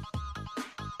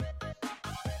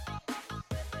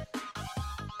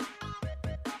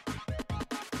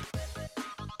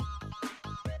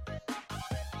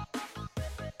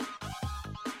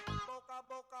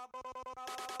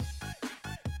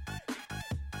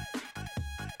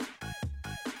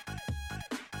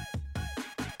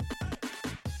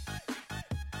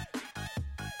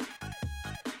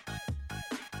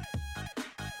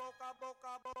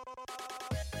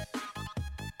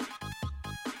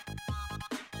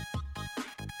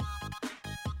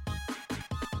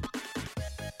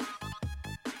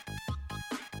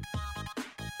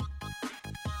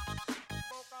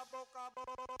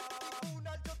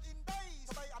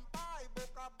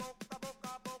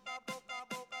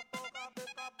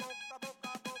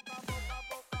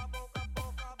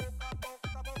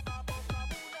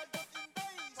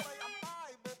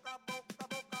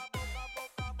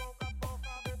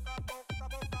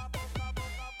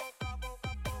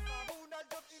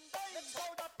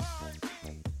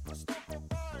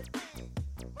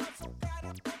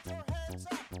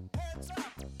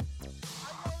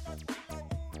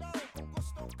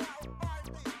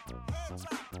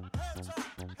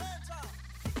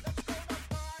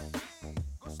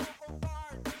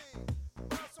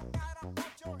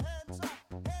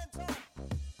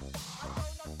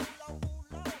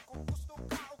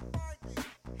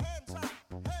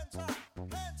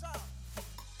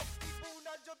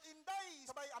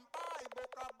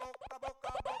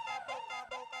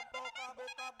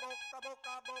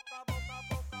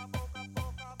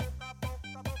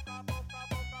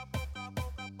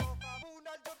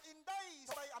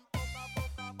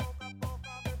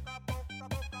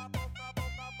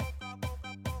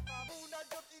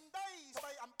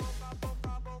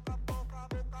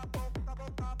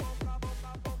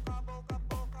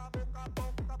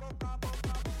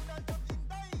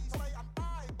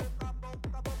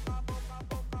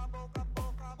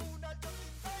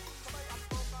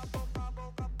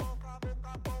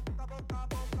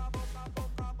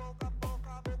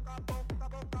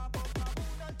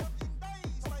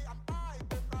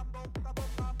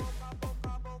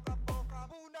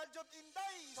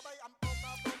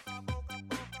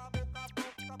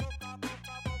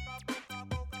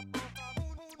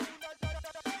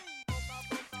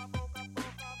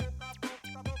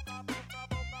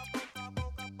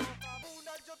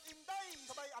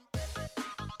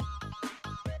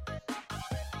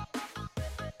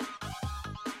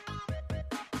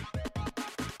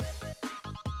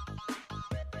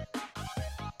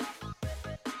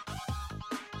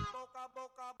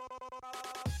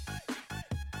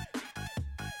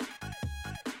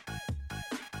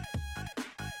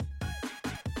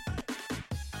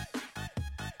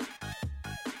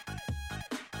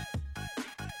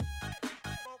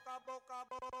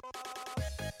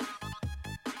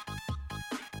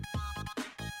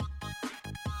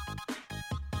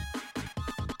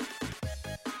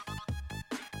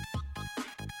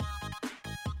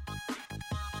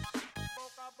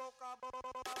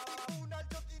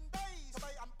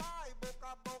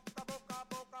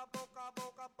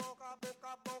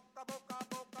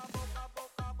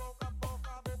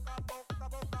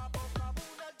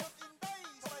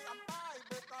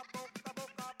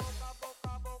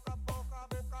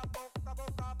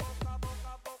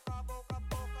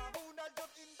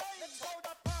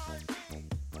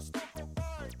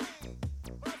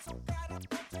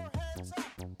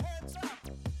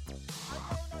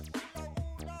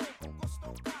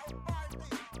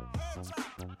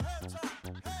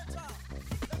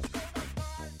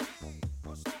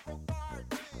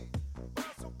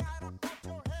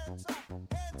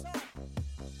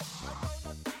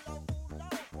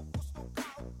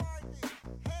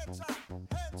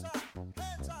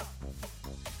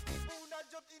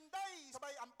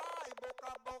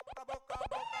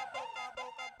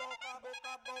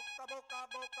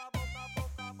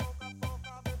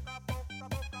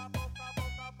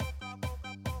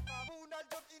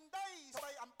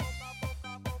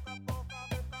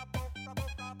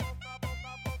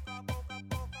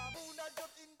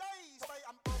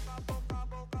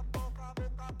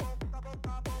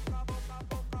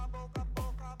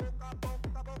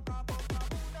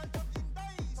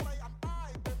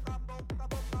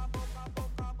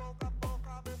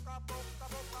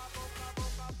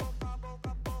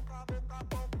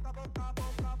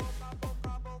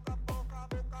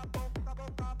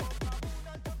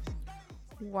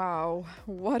 Wow,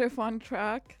 what a fun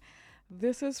track.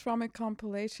 This is from a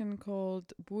compilation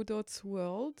called Budot's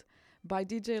World by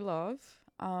DJ Love.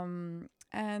 And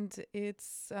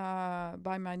it's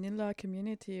by Manila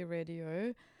Community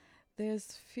Radio.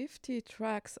 There's 50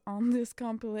 tracks on this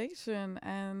compilation,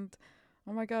 and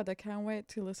oh my god, I can't wait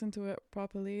to listen to it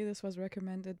properly. This was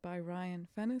recommended by Ryan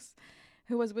Fennis,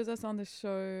 who was with us on the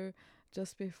show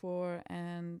just before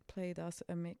and played us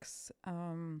a mix.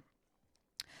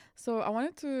 So I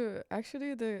wanted to,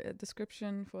 actually the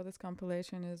description for this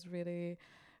compilation is really,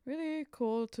 really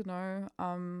cool to know.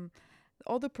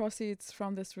 All the proceeds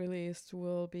from this release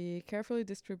will be carefully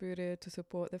distributed to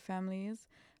support the families,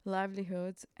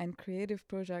 livelihoods, and creative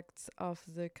projects of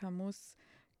the Camus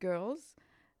Girls,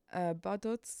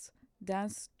 Badot's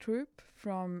dance troupe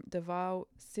from Davao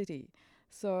City.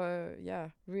 So yeah,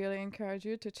 really encourage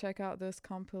you to check out this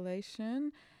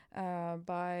compilation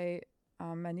by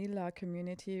Manila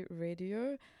Community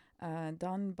Radio,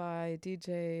 done by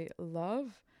DJ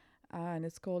Love, and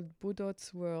it's called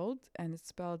Budot's World, and it's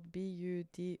spelled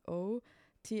Budots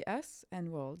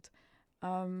and World.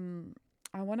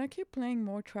 I want to keep playing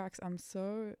more tracks. I'm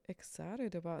so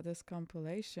excited about this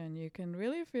compilation. You can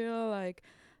really feel like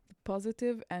the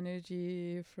positive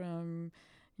energy from,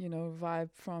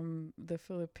 vibe from the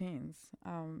Philippines.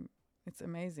 It's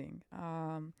amazing.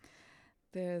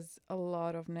 There's a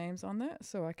lot of names on there,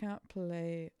 so I can't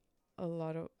play a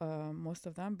lot of most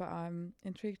of them, but I'm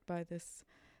intrigued by this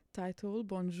title,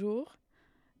 Bonjour.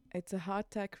 It's a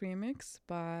hard tech remix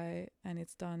and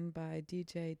it's done by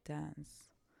DJ Dance.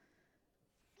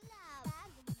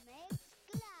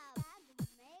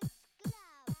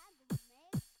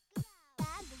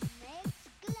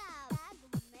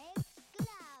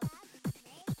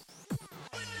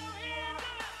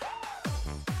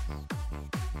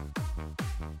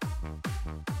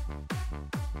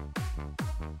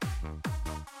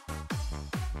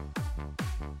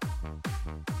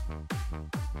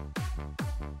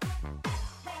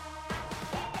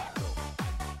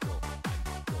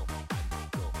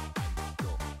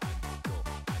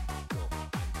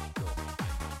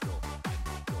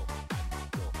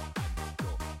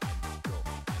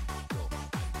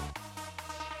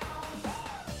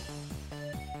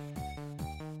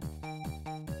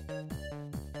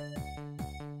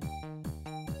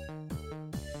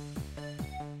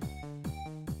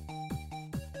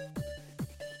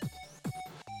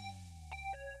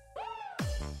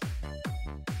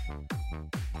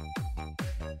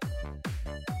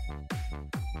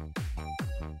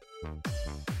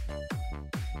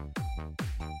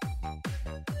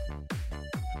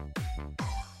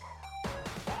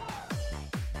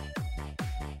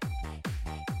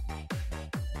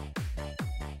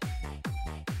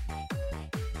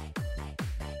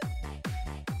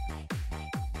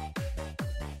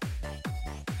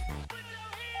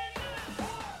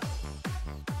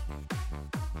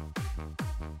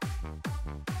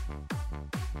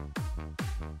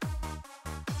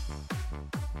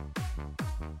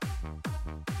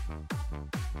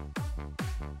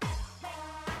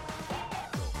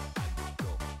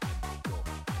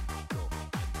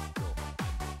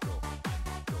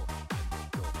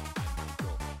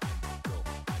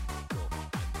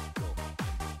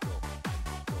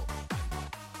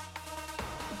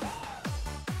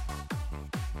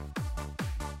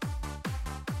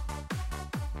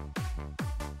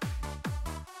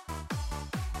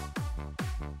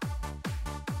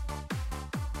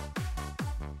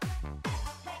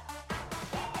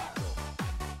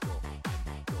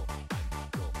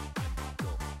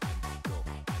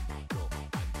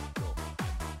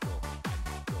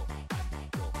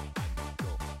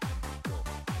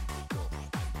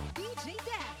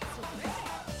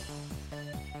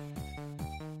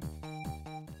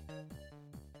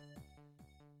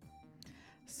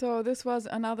 So this was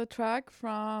another track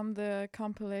from the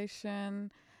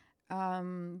compilation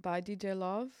by DJ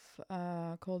Love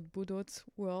called Budot's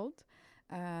World.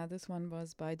 This one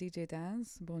was by DJ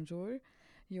Dance. Bonjour.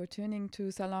 You're tuning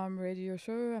to Salaam Radio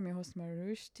Show. I'm your host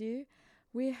Marushti.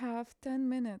 We have 10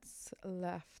 minutes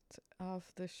left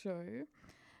of the show.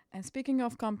 And speaking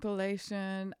of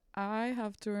compilation, I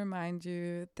have to remind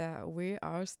you that we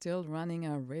are still running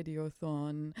a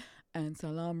radiothon, and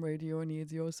Salaam Radio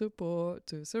needs your support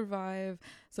to survive.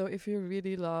 So if you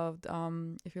really loved,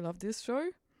 if you love this show,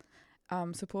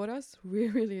 support us. We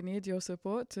really need your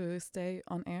support to stay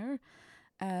on air.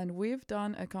 And we've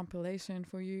done a compilation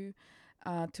for you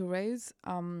to raise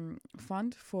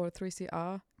fund for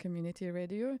 3CR Community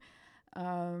Radio.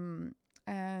 You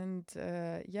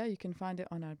can find it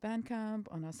on our Bandcamp,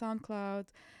 on our SoundCloud.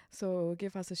 So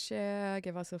give us a share,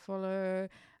 give us a follow.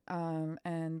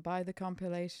 and buy the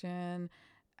compilation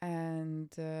and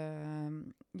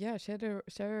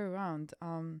share around.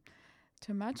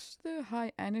 To match the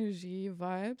high energy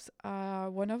vibes,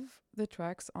 one of the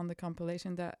tracks on the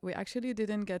compilation that we actually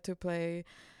didn't get to play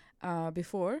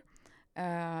before,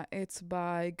 it's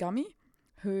by Gummy,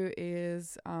 who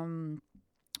is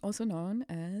also known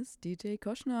as DJ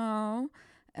Koshnow,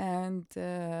 and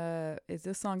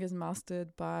this song is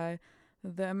mastered by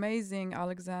the amazing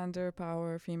Alexander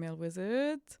Power Female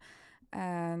Wizard,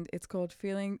 and it's called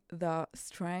Feeling the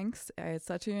Strengths. It's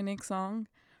such a unique song,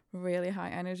 really high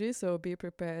energy, so be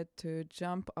prepared to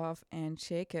jump off and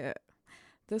shake it.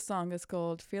 This song is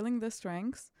called Feeling the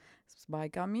Strengths. It's by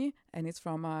Gummy, and it's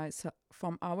from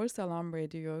our Salaam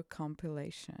Radio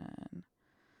compilation.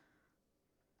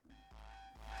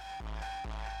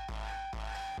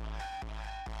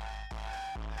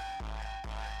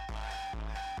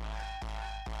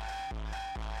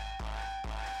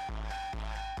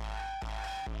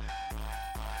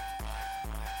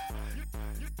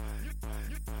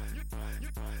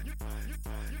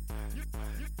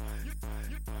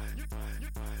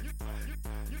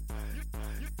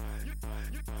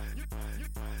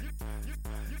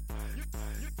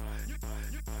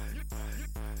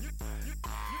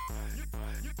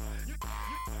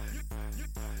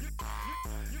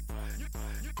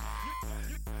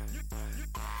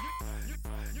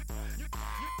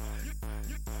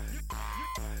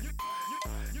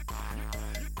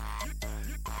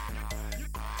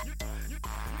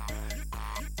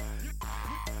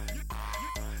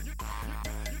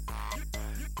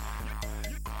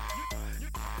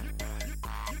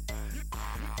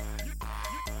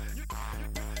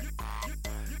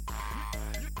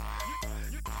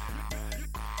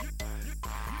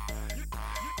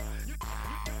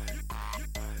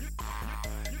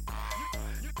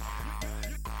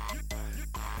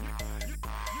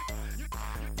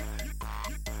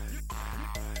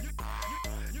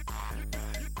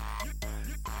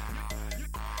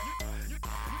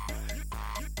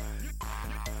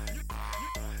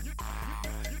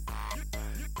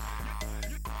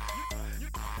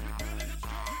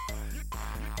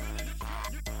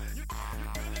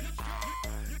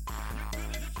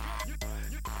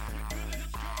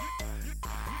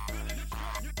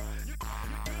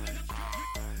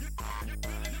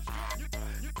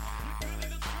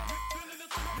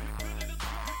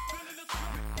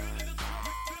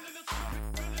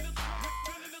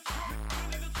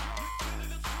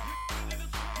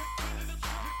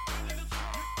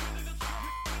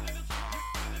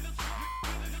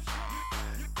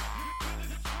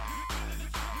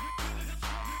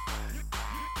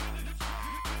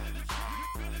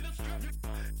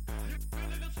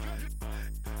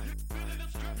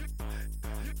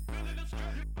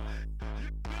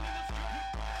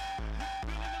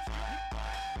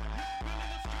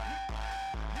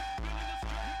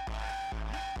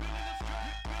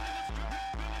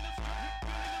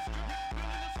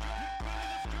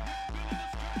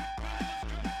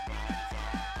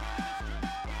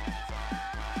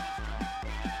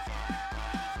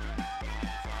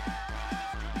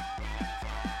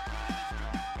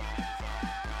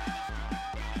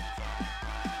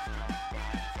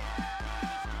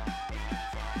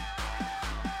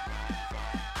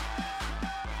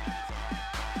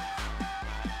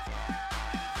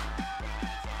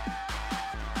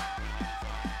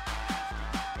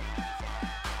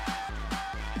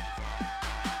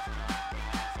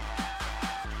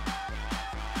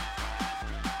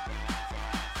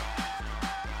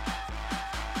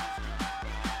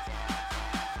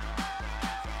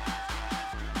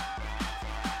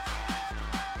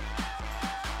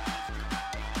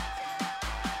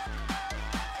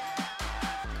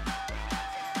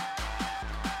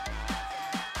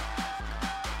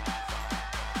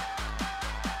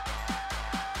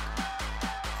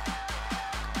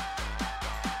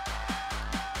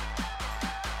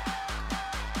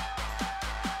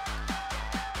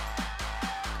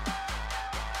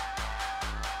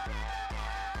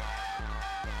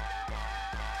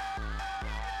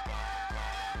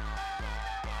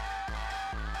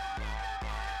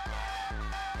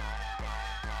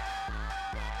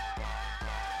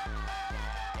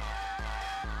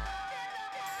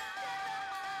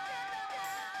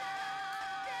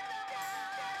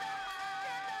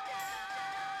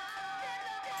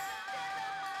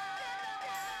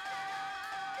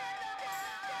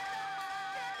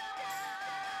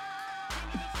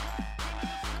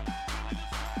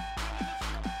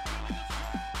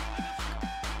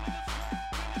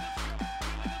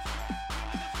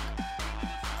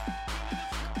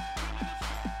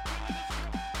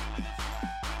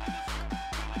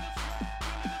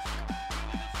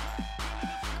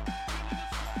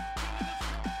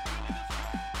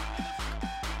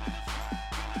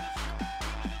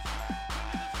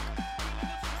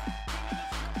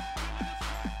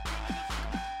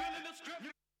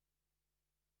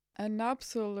 An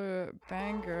absolute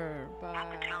banger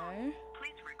by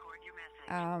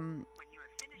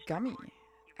Gummy.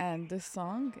 And this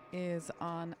song is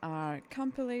on our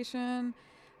compilation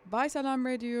by Salaam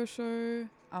Radio Show,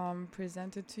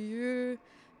 presented to you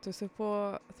to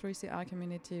support 3CR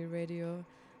Community Radio.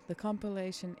 The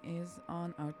compilation is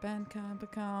on our Bandcamp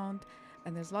account,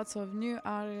 and there's lots of new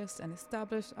artists and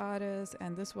established artists,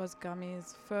 and this was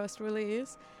Gummy's first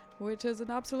release, which is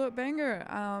an absolute banger.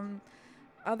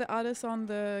 Other artists on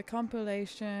the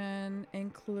compilation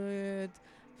include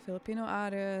Filipino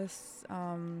artists,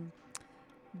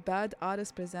 Bad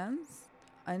Artist Presents,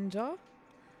 Anja.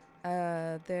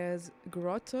 There's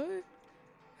Grotto,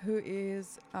 who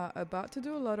is about to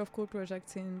do a lot of cool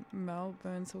projects in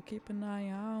Melbourne, so keep an eye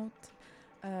out.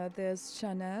 There's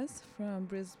Shanez from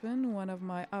Brisbane, one of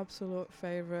my absolute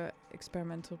favorite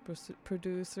experimental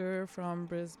producer from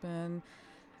Brisbane.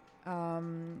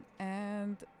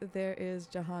 And there is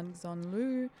Jahan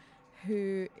Zonlu,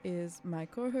 who is my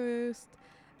co-host.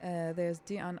 There's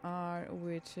DNR,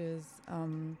 which is I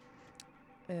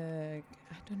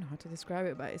don't know how to describe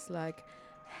it, but it's like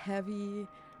heavy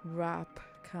rap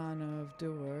kind of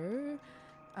duo.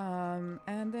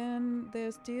 And then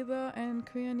there's Tida and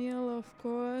Kuyanil, of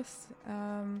course.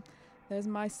 There's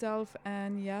myself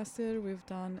and Yasser. We've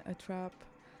done a trap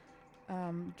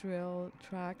drill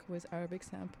track with Arabic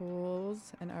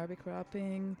samples and Arabic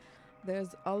rapping.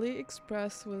 There's Ali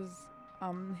Express with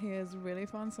his really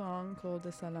fun song called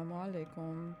Assalamu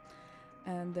Alaikum.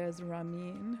 And there's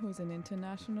Ramin, who's an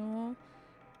international,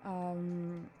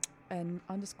 and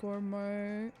underscore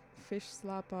Mo, Fish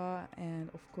Slapper, and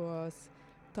of course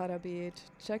Tara Beach.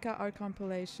 Check out our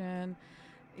compilation.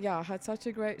 Yeah, I had such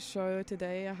a great show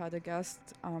today. I had a guest,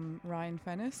 Ryan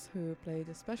Fennis, who played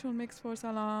a special mix for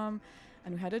Salaam,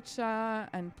 and we had a chat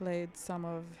and played some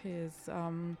of his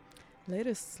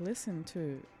latest listen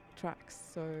to tracks.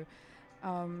 So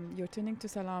you're tuning to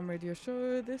Salaam Radio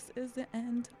Show. This is the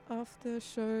end of the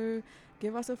show.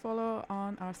 Give us a follow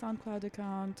on our SoundCloud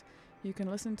account. You can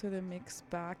listen to the mix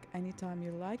back anytime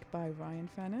you like by Ryan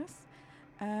Fennis.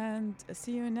 And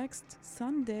see you next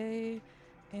Sunday.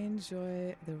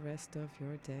 Enjoy the rest of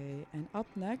your day. And up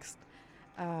next,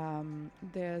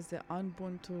 there's the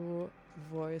Ubuntu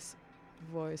voice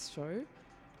show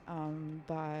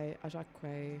by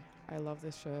Ajakwe. I love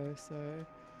this show, so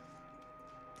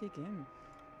dig in.